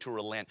unwilling to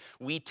relent.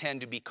 We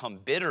tend to become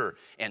bitter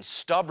and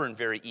stubborn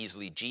very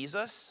easily.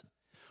 Jesus,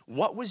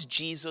 what was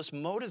Jesus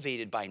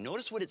motivated by?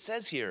 Notice what it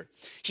says here.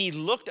 He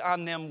looked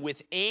on them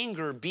with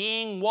anger,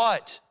 being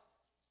what?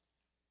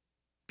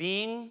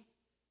 Being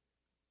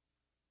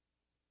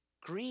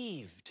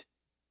grieved.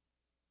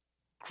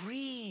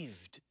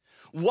 Grieved.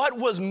 What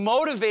was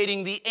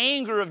motivating the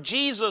anger of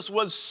Jesus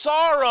was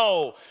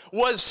sorrow,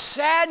 was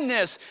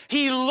sadness.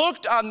 He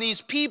looked on these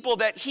people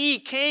that he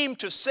came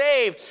to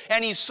save,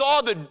 and he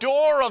saw the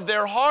door of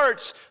their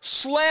hearts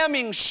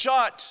slamming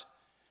shut.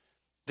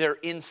 Their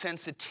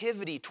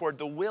insensitivity toward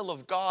the will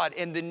of God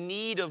and the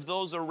need of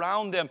those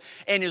around them.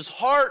 And his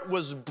heart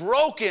was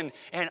broken,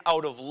 and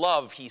out of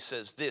love he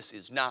says, this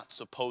is not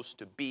supposed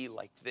to be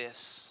like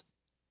this.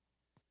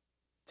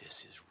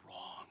 This is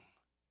wrong.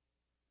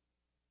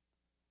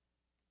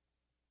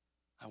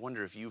 I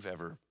wonder if you've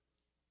ever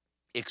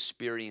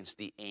experienced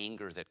the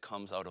anger that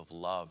comes out of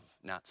love,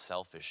 not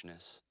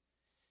selfishness.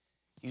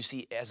 You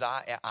see, as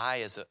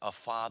a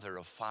father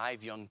of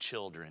 5 young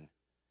children,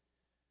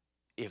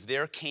 if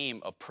there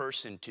came a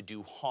person to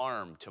do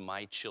harm to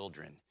my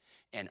children,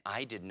 and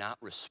I did not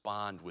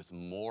respond with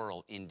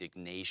moral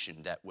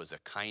indignation that was a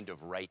kind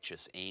of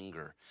righteous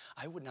anger,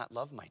 I would not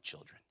love my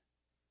children.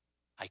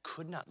 I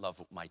could not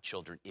love my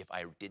children if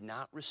I did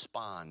not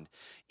respond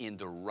in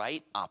the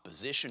right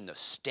opposition, the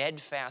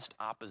steadfast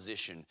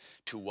opposition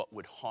to what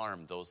would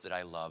harm those that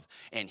I love.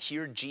 And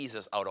here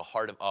Jesus, out of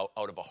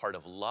a heart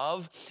of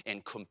love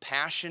and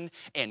compassion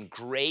and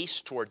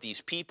grace toward these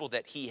people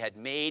that he had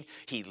made,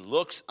 he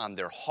looks on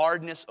their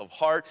hardness of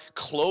heart,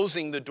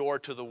 closing the door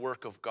to the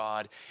work of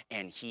God,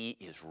 and he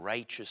is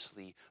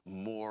righteously,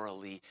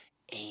 morally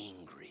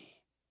angry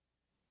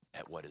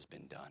at what has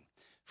been done.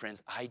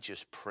 Friends, I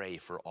just pray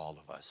for all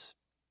of us.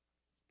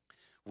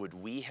 Would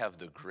we have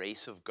the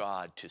grace of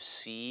God to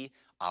see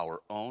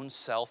our own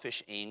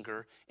selfish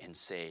anger and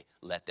say,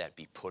 let that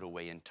be put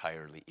away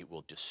entirely. It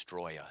will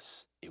destroy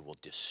us. It will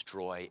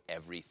destroy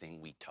everything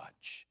we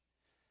touch.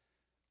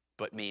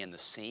 But may in the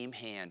same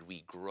hand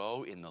we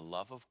grow in the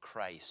love of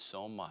Christ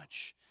so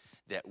much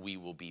that we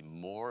will be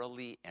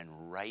morally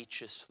and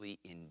righteously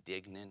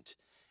indignant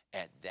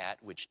at that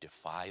which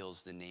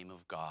defiles the name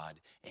of God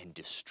and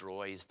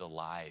destroys the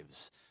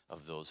lives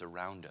of those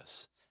around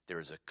us. There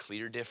is a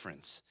clear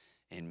difference,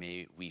 and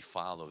may we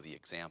follow the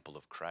example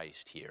of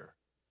Christ here.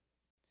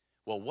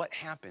 Well, what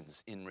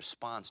happens in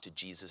response to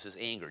Jesus'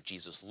 anger?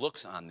 Jesus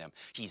looks on them.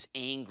 He's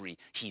angry.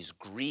 He's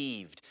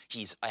grieved.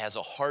 He has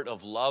a heart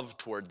of love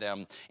toward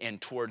them and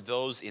toward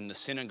those in the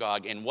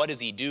synagogue. And what does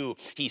he do?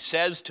 He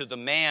says to the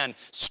man,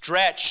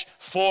 stretch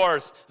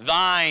forth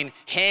thine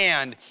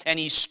hand. And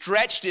he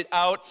stretched it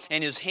out,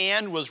 and his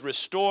hand was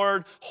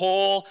restored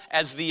whole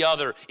as the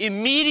other.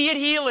 Immediate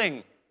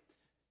healing.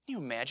 Can you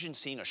imagine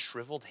seeing a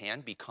shriveled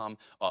hand become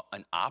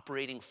an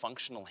operating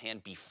functional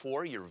hand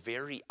before your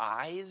very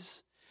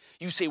eyes?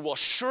 You say, well,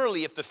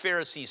 surely if the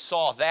Pharisees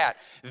saw that,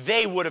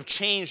 they would have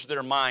changed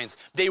their minds.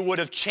 They would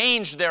have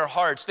changed their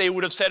hearts. They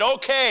would have said,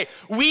 okay,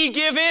 we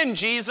give in,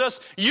 Jesus.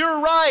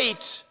 You're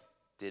right.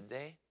 Did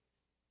they?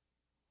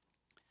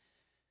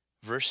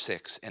 Verse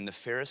 6, and the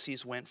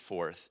Pharisees went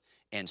forth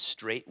and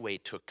straightway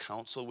took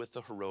counsel with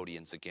the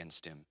Herodians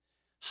against him,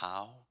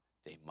 how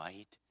they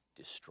might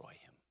destroy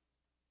him.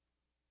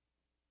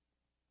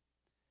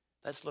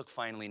 Let's look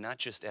finally not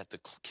just at the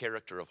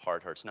character of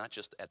hard hearts, not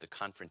just at the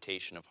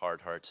confrontation of hard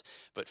hearts,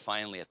 but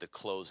finally at the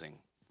closing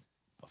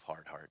of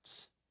hard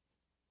hearts.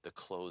 The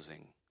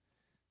closing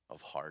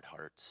of hard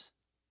hearts.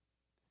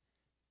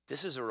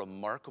 This is a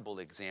remarkable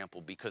example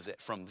because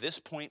from this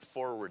point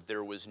forward,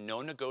 there was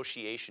no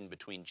negotiation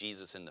between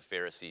Jesus and the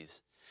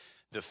Pharisees.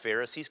 The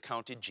Pharisees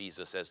counted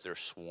Jesus as their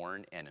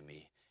sworn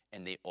enemy,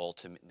 and they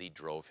ultimately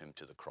drove him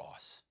to the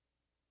cross.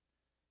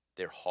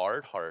 Their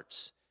hard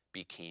hearts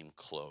became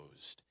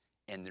closed.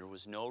 And there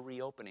was no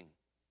reopening.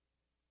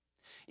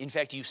 In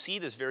fact, you see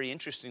this very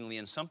interestingly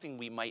in something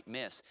we might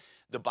miss.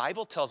 The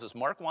Bible tells us,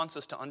 Mark wants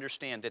us to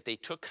understand that they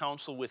took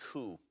counsel with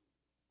who?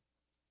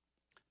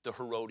 The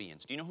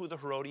Herodians. Do you know who the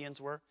Herodians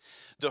were?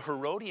 The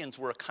Herodians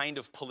were a kind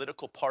of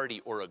political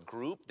party or a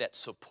group that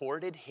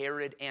supported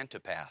Herod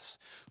Antipas.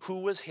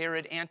 Who was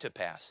Herod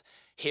Antipas?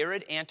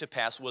 Herod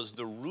Antipas was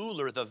the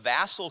ruler, the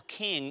vassal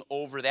king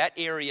over that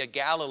area,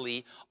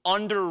 Galilee,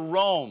 under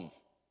Rome.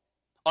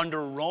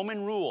 Under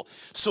Roman rule.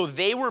 So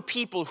they were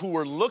people who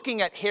were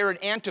looking at Herod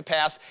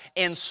Antipas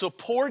and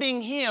supporting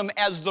him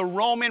as the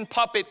Roman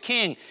puppet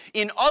king.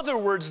 In other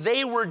words,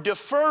 they were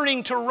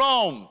deferring to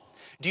Rome.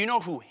 Do you know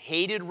who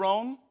hated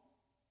Rome?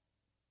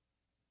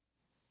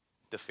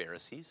 The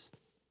Pharisees.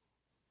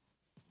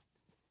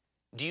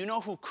 Do you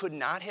know who could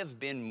not have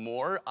been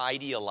more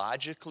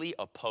ideologically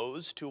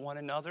opposed to one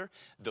another?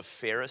 The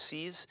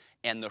Pharisees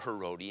and the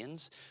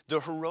Herodians.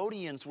 The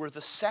Herodians were the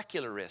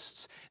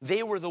secularists.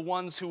 They were the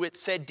ones who, it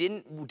said,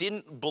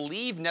 didn't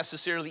believe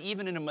necessarily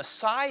even in a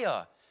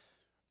Messiah.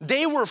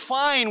 They were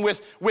fine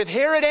with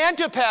Herod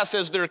Antipas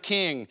as their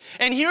king.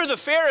 And here are the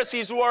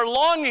Pharisees who are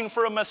longing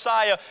for a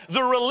Messiah,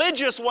 the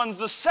religious ones,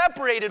 the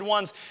separated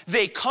ones.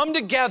 They come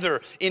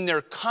together in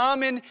their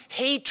common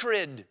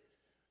hatred,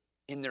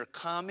 in their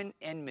common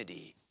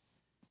enmity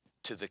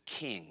to the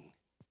King,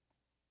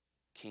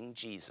 King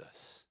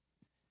Jesus,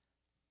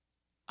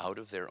 out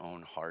of their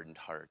own hardened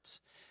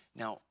hearts.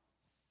 Now,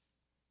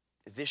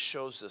 this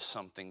shows us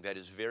something that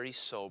is very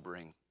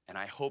sobering, and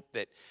I hope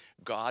that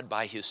God,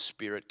 by His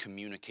Spirit,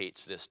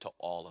 communicates this to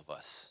all of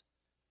us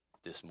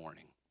this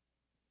morning.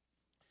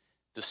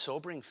 The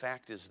sobering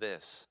fact is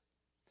this: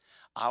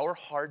 our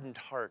hardened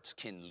hearts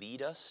can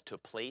lead us to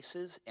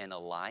places and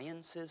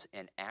alliances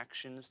and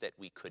actions that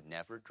we could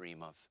never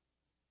dream of.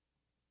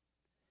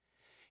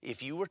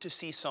 If you were to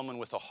see someone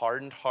with a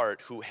hardened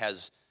heart who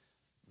has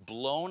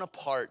blown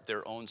apart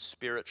their own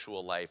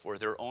spiritual life or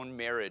their own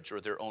marriage or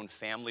their own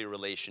family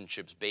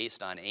relationships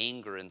based on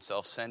anger and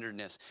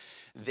self-centeredness,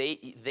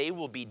 they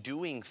will be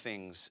doing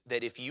things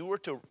that if you were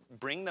to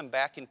bring them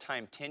back in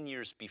time 10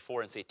 years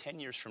before and say, 10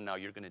 years from now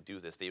you're going to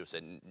do this, they would have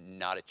said,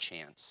 not a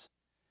chance.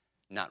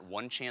 Not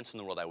one chance in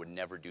the world, I would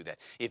never do that.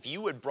 If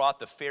you had brought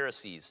the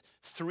Pharisees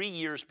 3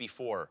 years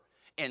before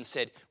and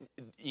said,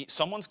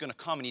 someone's going to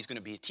come and he's going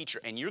to be a teacher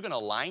and you're going to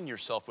align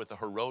yourself with the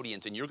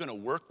Herodians and you're going to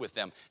work with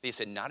them, they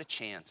said, not a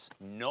chance.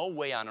 No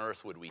way on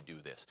earth would we do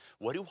this.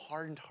 What do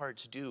hardened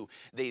hearts do?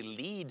 They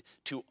lead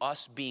to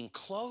us being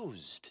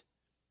closed,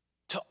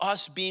 to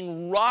us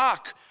being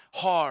rock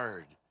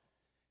hard.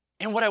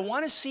 And what I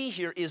want to see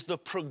here is the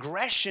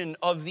progression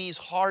of these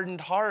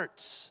hardened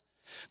hearts.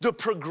 The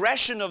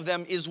progression of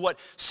them is what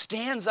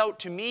stands out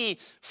to me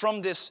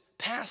from this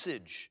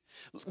passage.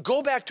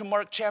 Go back to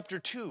Mark chapter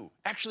 2.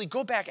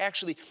 Go back,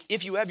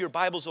 if you have your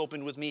Bibles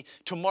open with me,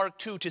 to Mark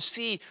 2 to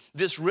see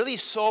this really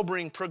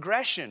sobering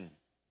progression.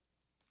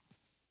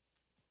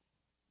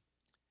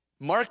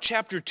 Mark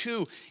chapter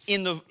 2,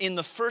 in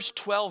the first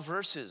 12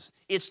 verses,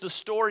 it's the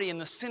story in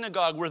the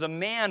synagogue where the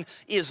man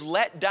is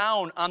let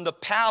down on the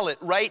pallet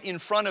right in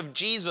front of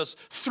Jesus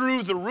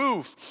through the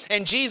roof.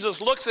 And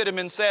Jesus looks at him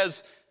and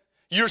says,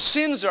 your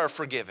sins are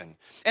forgiven.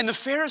 And the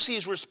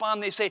Pharisees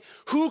respond, they say,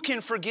 who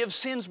can forgive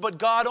sins but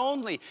God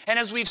only? And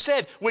as we've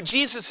said, what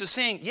Jesus is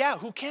saying, yeah,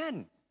 who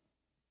can?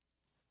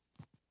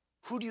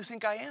 Who do you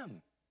think I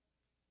am?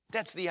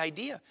 That's the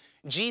idea.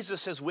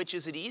 Jesus says, which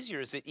is it easier?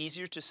 Is it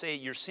easier to say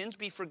your sins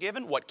be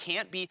forgiven, what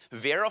can't be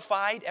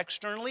verified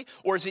externally?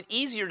 Or is it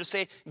easier to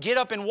say, get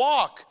up and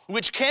walk,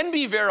 which can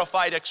be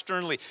verified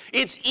externally?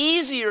 It's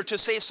easier to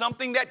say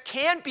something that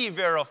can't be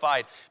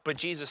verified. But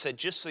Jesus said,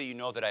 just so you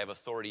know that I have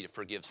authority to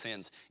forgive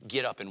sins,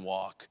 get up and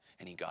walk.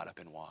 And he got up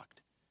and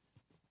walked.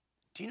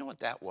 Do you know what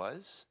that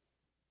was?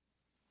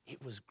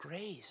 It was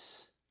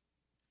grace.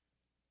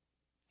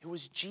 It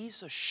was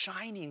Jesus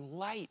shining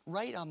light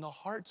right on the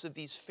hearts of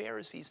these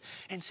Pharisees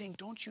and saying,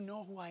 don't you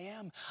know who I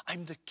am?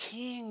 I'm the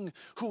King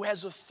who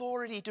has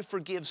authority to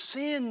forgive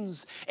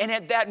sins. And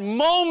at that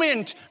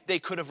moment, they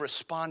could have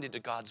responded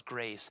to God's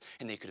grace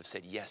and they could have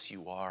said, yes,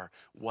 you are.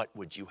 What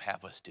would you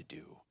have us to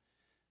do?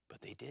 But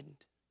they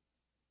didn't.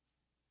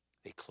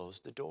 They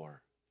closed the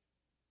door.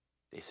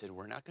 They said,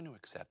 we're not going to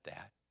accept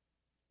that.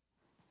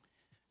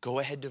 Go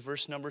ahead to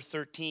verse number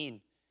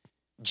 13.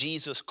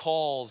 Jesus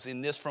calls in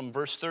this from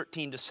verse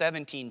 13 to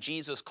 17,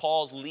 Jesus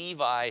calls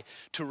Levi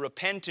to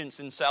repentance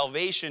and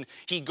salvation.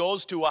 He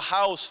goes to a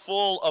house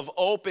full of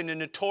open and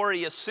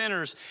notorious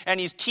sinners and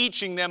he's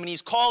teaching them and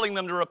he's calling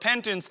them to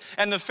repentance.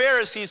 And the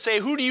Pharisees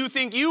say, who do you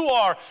think you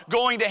are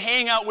going to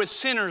hang out with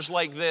sinners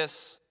like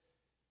this?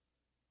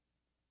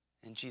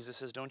 And Jesus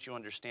says, don't you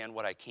understand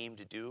what I came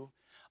to do?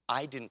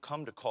 I didn't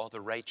come to call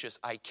the righteous.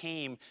 I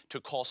came to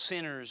call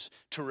sinners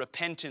to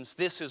repentance.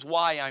 This is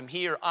why I'm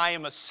here. I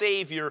am a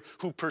Savior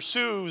who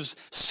pursues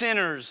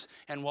sinners.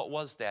 And what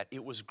was that?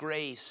 It was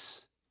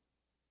grace.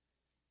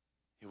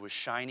 It was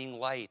shining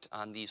light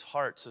on these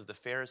hearts of the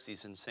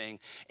Pharisees and saying,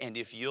 and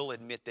if you'll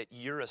admit that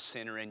you're a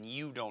sinner and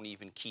you don't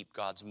even keep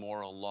God's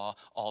moral law,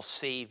 I'll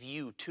save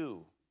you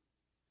too.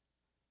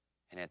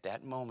 And at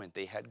that moment,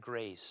 they had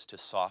grace to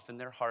soften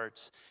their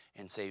hearts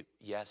and say,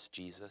 yes,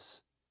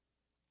 Jesus,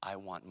 I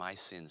want my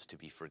sins to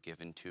be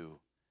forgiven too.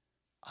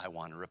 I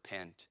want to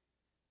repent.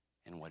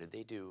 And what did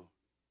they do?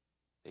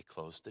 They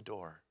closed the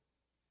door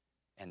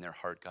and their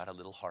heart got a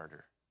little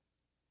harder.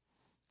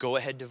 Go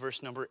ahead to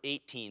verse number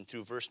 18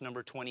 through verse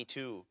number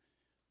 22.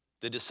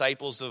 The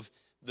disciples of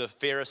the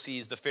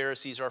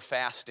Pharisees are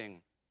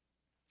fasting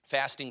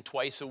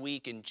twice a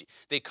week, and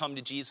they come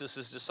to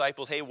Jesus'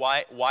 disciples, hey,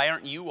 why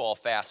aren't you all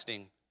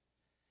fasting?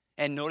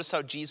 And notice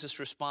how Jesus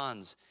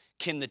responds.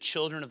 Can the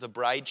children of the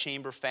bride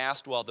chamber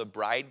fast while the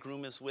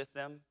bridegroom is with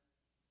them?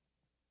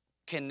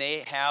 Can they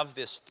have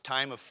this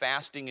time of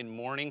fasting and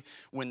mourning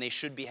when they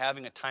should be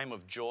having a time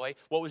of joy?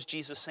 What was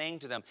Jesus saying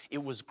to them?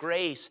 It was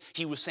grace.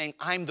 He was saying,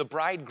 I'm the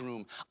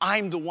bridegroom.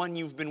 I'm the one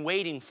you've been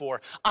waiting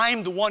for.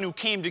 I'm the one who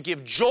came to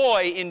give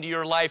joy into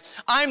your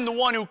life. I'm the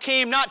one who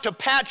came not to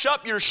patch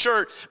up your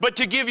shirt, but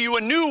to give you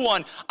a new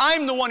one.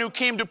 I'm the one who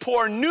came to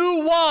pour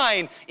new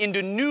wine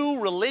into new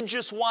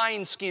religious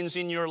wineskins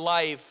in your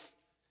life.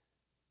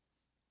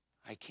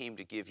 I came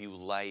to give you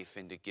life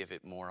and to give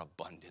it more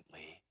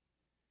abundantly.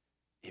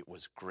 It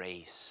was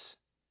grace.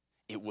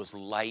 It was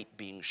light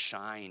being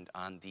shined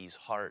on these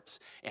hearts.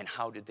 And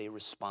how did they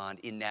respond?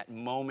 In that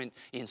moment,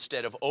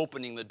 instead of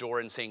opening the door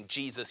and saying,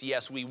 Jesus,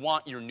 yes, we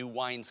want your new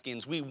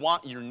wineskins. We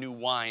want your new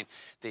wine.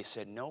 They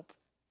said, nope.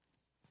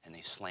 And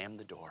they slammed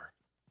the door.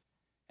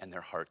 And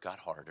their heart got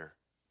harder.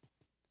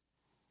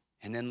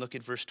 And then look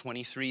at verse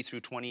 23 through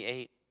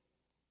 28.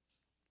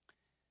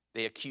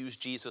 They accused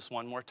Jesus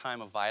one more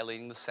time of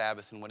violating the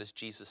Sabbath. And what does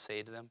Jesus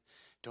say to them?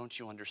 Don't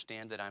you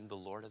understand that I'm the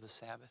Lord of the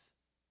Sabbath?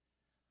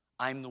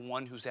 I'm the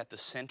one who's at the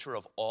center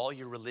of all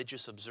your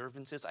religious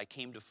observances. I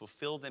came to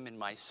fulfill them in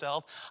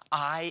myself.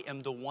 I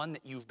am the one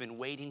that you've been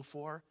waiting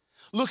for.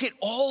 Look at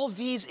all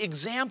these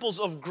examples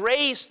of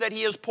grace that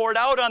he has poured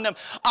out on them.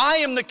 I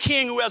am the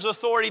king who has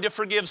authority to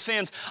forgive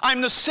sins.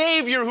 I'm the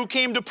Savior who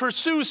came to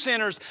pursue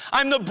sinners.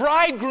 I'm the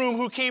bridegroom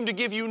who came to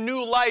give you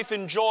new life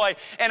and joy.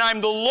 And I'm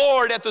the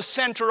Lord at the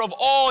center of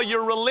all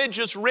your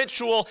religious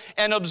ritual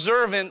and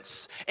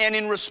observance. And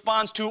in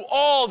response to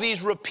all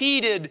these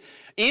repeated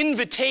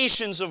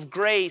invitations of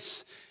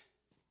grace,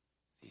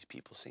 these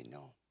people say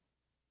no.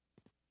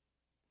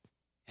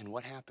 And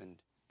what happened?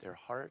 Their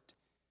heart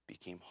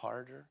became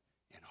harder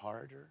and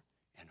harder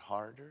and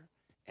harder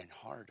and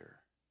harder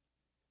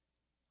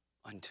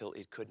until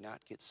it could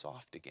not get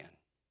soft again.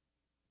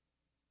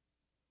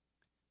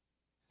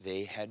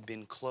 They had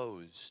been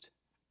closed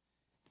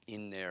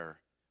in their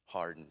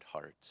hardened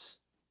hearts.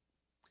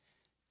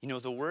 You know,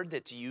 the word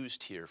that's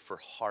used here for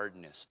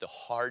hardness, the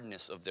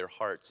hardness of their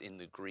hearts in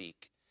the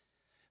Greek,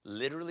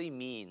 literally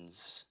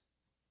means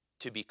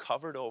to be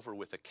covered over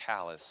with a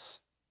callus.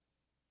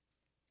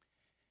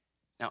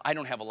 Now, I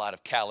don't have a lot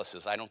of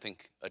calluses. I don't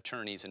think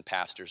attorneys and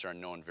pastors are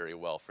known very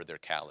well for their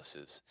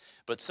calluses.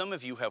 But some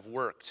of you have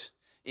worked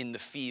in the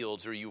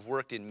fields or you've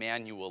worked in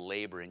manual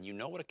labor and you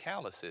know what a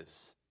callus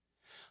is.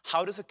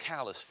 How does a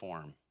callus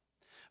form?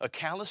 A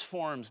callus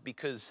forms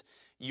because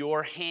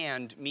your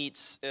hand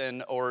meets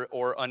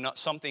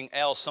something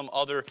else, some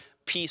other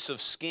piece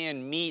of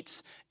skin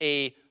meets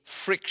a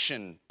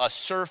friction, a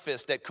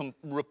surface that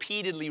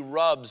repeatedly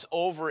rubs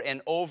over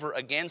and over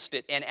against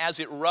it. And as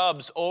it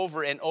rubs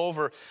over and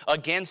over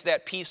against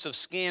that piece of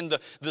skin,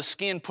 the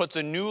skin puts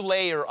a new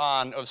layer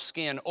on of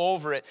skin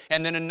over it,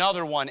 and then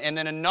another one, and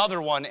then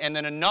another one, and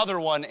then another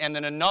one, and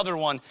then another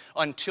one,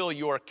 until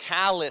your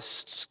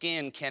calloused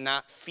skin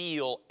cannot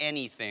feel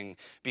anything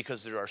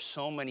because there are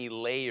so many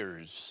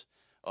layers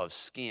of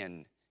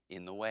skin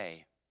in the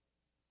way.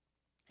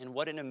 And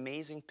what an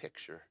amazing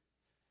picture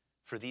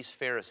for these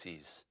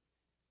Pharisees,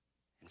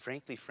 and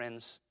frankly,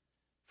 friends,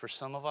 for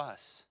some of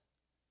us.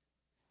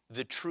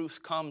 The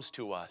truth comes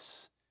to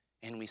us,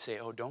 and we say,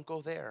 oh, don't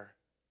go there.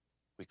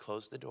 We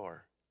close the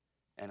door,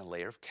 and a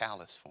layer of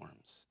callus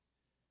forms.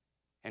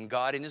 And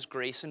God, in his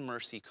grace and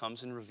mercy,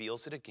 comes and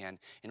reveals it again,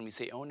 and we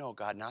say, oh, no,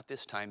 God, not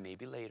this time,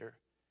 maybe later.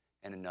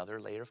 And another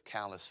layer of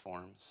callus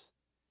forms,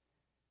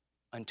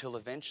 until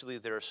eventually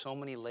there are so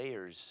many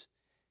layers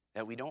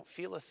that we don't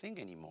feel a thing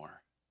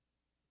anymore.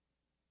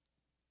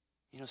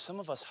 You know, some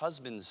of us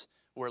husbands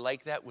were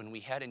like that when we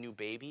had a new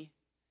baby.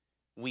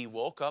 We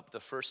woke up the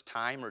first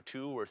time or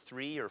 2 or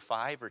 3 or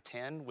 5 or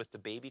 10 with the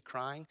baby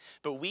crying,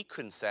 but we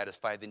couldn't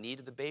satisfy the need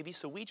of the baby,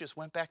 so we just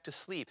went back to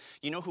sleep.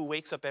 You know who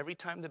wakes up every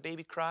time the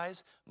baby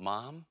cries?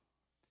 Mom,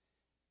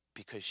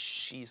 because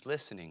she's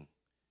listening.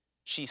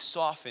 She's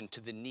softened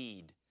to the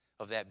need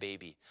of that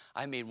baby.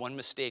 I made one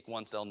mistake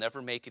once. I'll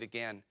never make it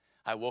again.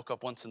 I woke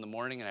up once in the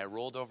morning and I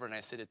rolled over and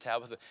I said to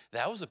Tabitha,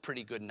 that was a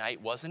pretty good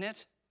night, wasn't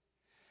it?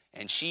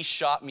 And she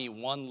shot me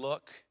one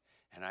look,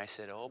 and I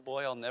said, oh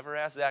boy, I'll never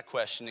ask that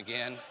question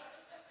again.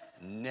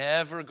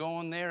 Never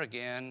going there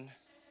again.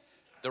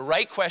 The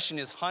right question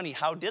is, honey,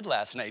 how did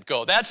last night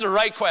go? That's the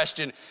right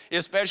question,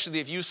 especially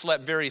if you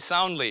slept very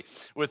soundly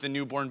with a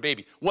newborn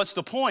baby. What's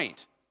the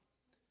point?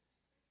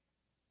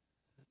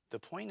 The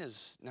point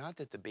is not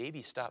that the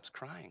baby stops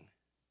crying.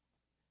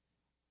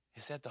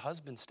 It's that the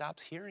husband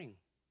stops hearing.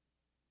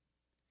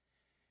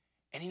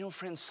 And you know,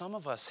 friends, some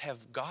of us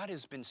God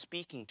has been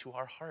speaking to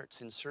our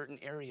hearts in certain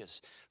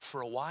areas for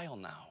a while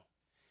now.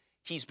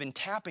 He's been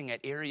tapping at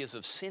areas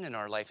of sin in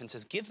our life and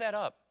says, give that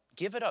up.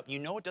 Give it up. You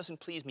know it doesn't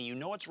please me. You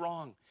know it's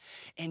wrong.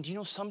 And you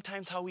know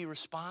sometimes how we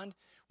respond?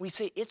 We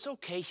say, it's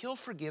okay. He'll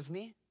forgive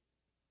me.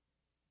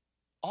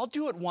 I'll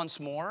do it once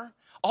more.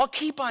 I'll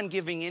keep on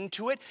giving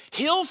into it.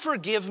 He'll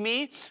forgive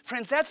me.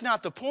 Friends, that's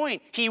not the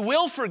point. He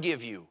will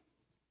forgive you.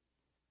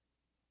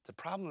 The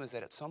problem is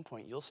that at some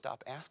point you'll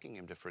stop asking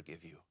him to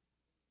forgive you.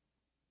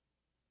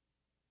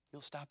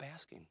 You'll stop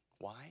asking.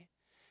 Why?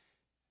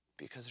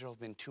 Because there have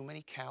been too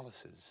many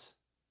calluses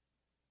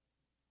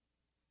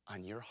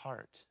on your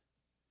heart,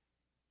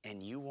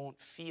 and you won't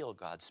feel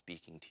God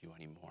speaking to you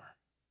anymore.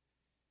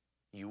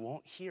 You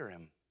won't hear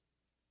him.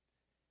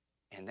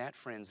 And that,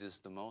 friends, is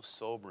the most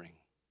sobering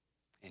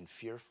and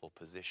fearful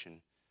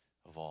position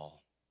of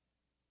all.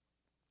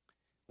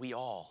 We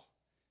all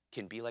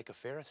can be like a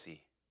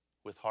Pharisee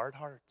with hard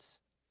hearts.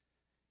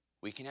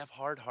 We can have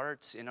hard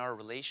hearts in our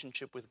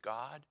relationship with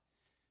God.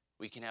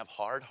 We can have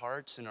hard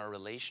hearts in our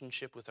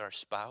relationship with our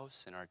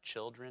spouse and our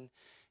children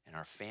and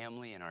our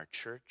family and our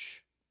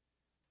church.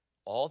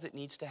 All that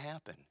needs to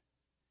happen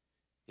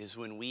is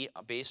when we,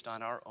 based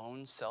on our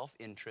own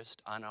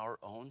self-interest, on our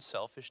own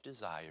selfish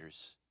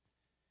desires,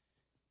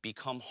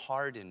 become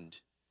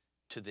hardened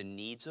to the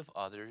needs of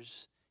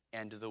others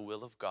and to the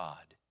will of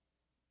God,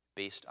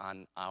 based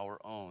on our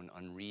own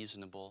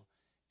unreasonable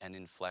and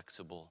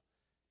inflexible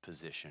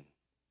position.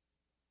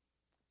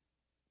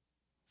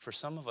 For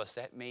some of us,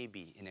 that may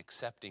be in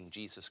accepting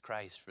Jesus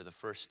Christ for the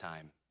first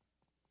time.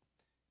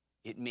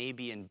 It may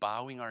be in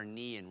bowing our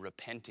knee and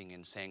repenting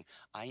and saying,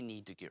 I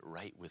need to get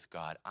right with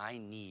God. I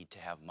need to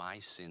have my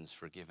sins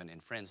forgiven.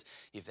 And friends,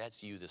 if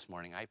that's you this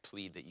morning, I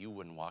plead that you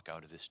wouldn't walk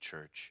out of this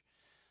church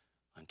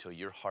until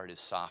your heart is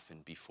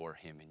softened before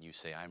him and you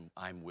say,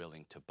 I'm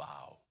willing to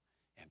bow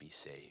and be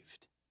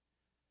saved.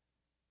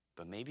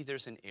 But maybe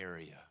there's an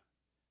area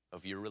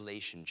of your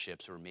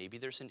relationships, or maybe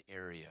there's an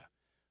area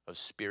of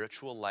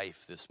spiritual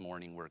life this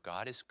morning where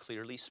God has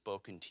clearly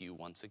spoken to you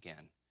once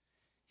again.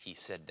 He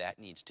said that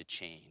needs to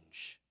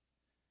change.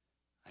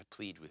 I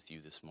plead with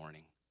you this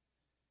morning.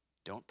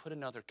 Don't put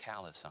another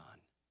callus on.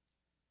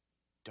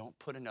 Don't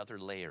put another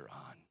layer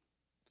on.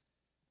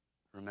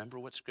 Remember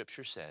what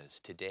Scripture says.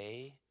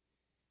 Today,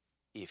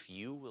 if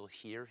you will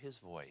hear his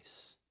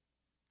voice,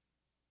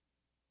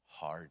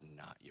 harden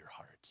not your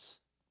hearts.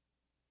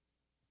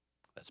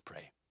 Let's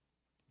pray.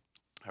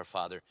 Our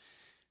Father,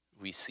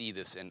 we see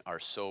this and are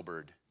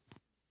sobered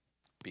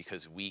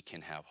because we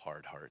can have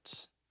hard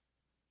hearts.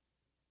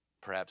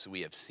 Perhaps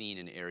we have seen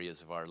in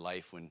areas of our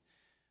life when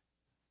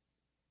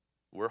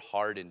we're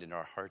hardened in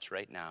our hearts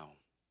right now.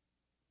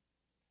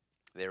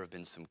 There have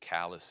been some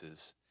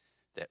calluses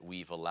that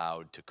we've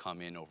allowed to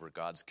come in over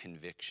God's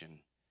conviction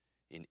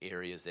in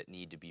areas that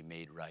need to be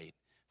made right.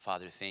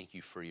 Father, thank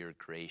you for your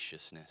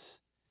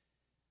graciousness,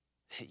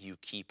 that you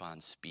keep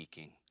on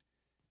speaking,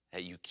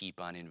 that you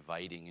keep on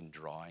inviting and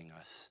drawing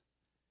us.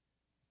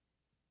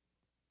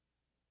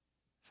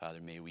 Father,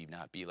 may we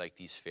not be like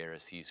these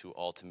Pharisees who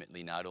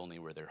ultimately not only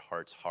were their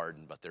hearts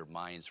hardened, but their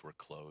minds were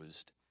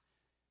closed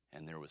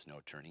and there was no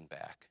turning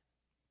back.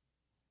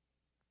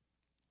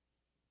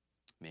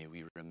 May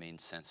we remain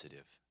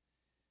sensitive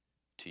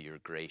to your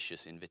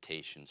gracious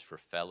invitations for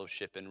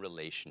fellowship and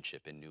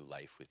relationship and new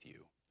life with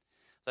you.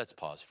 Let's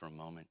pause for a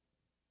moment.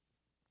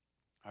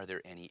 Are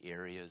there any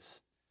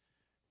areas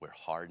where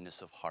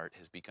hardness of heart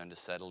has begun to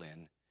settle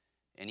in?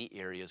 Any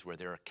areas where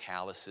there are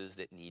calluses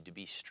that need to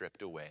be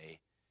stripped away?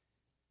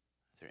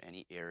 Are there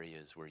any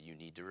areas where you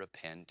need to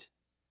repent?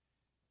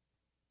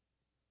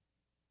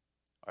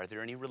 Are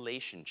there any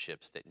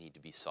relationships that need to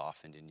be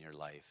softened in your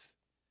life?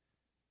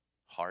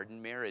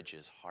 Hardened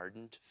marriages,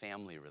 hardened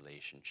family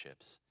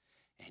relationships,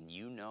 and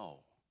you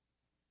know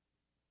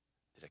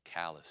that a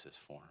callus is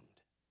formed.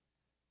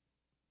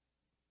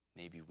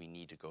 Maybe we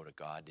need to go to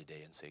God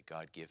today and say,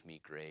 God, give me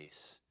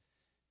grace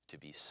to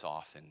be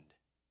softened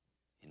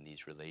in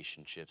these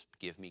relationships.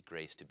 Give me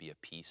grace to be a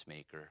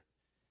peacemaker,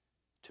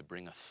 to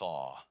bring a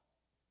thaw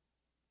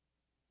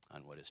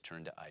on what has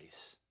turned to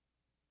ice.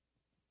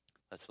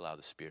 Let's allow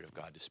the Spirit of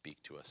God to speak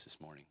to us this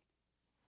morning.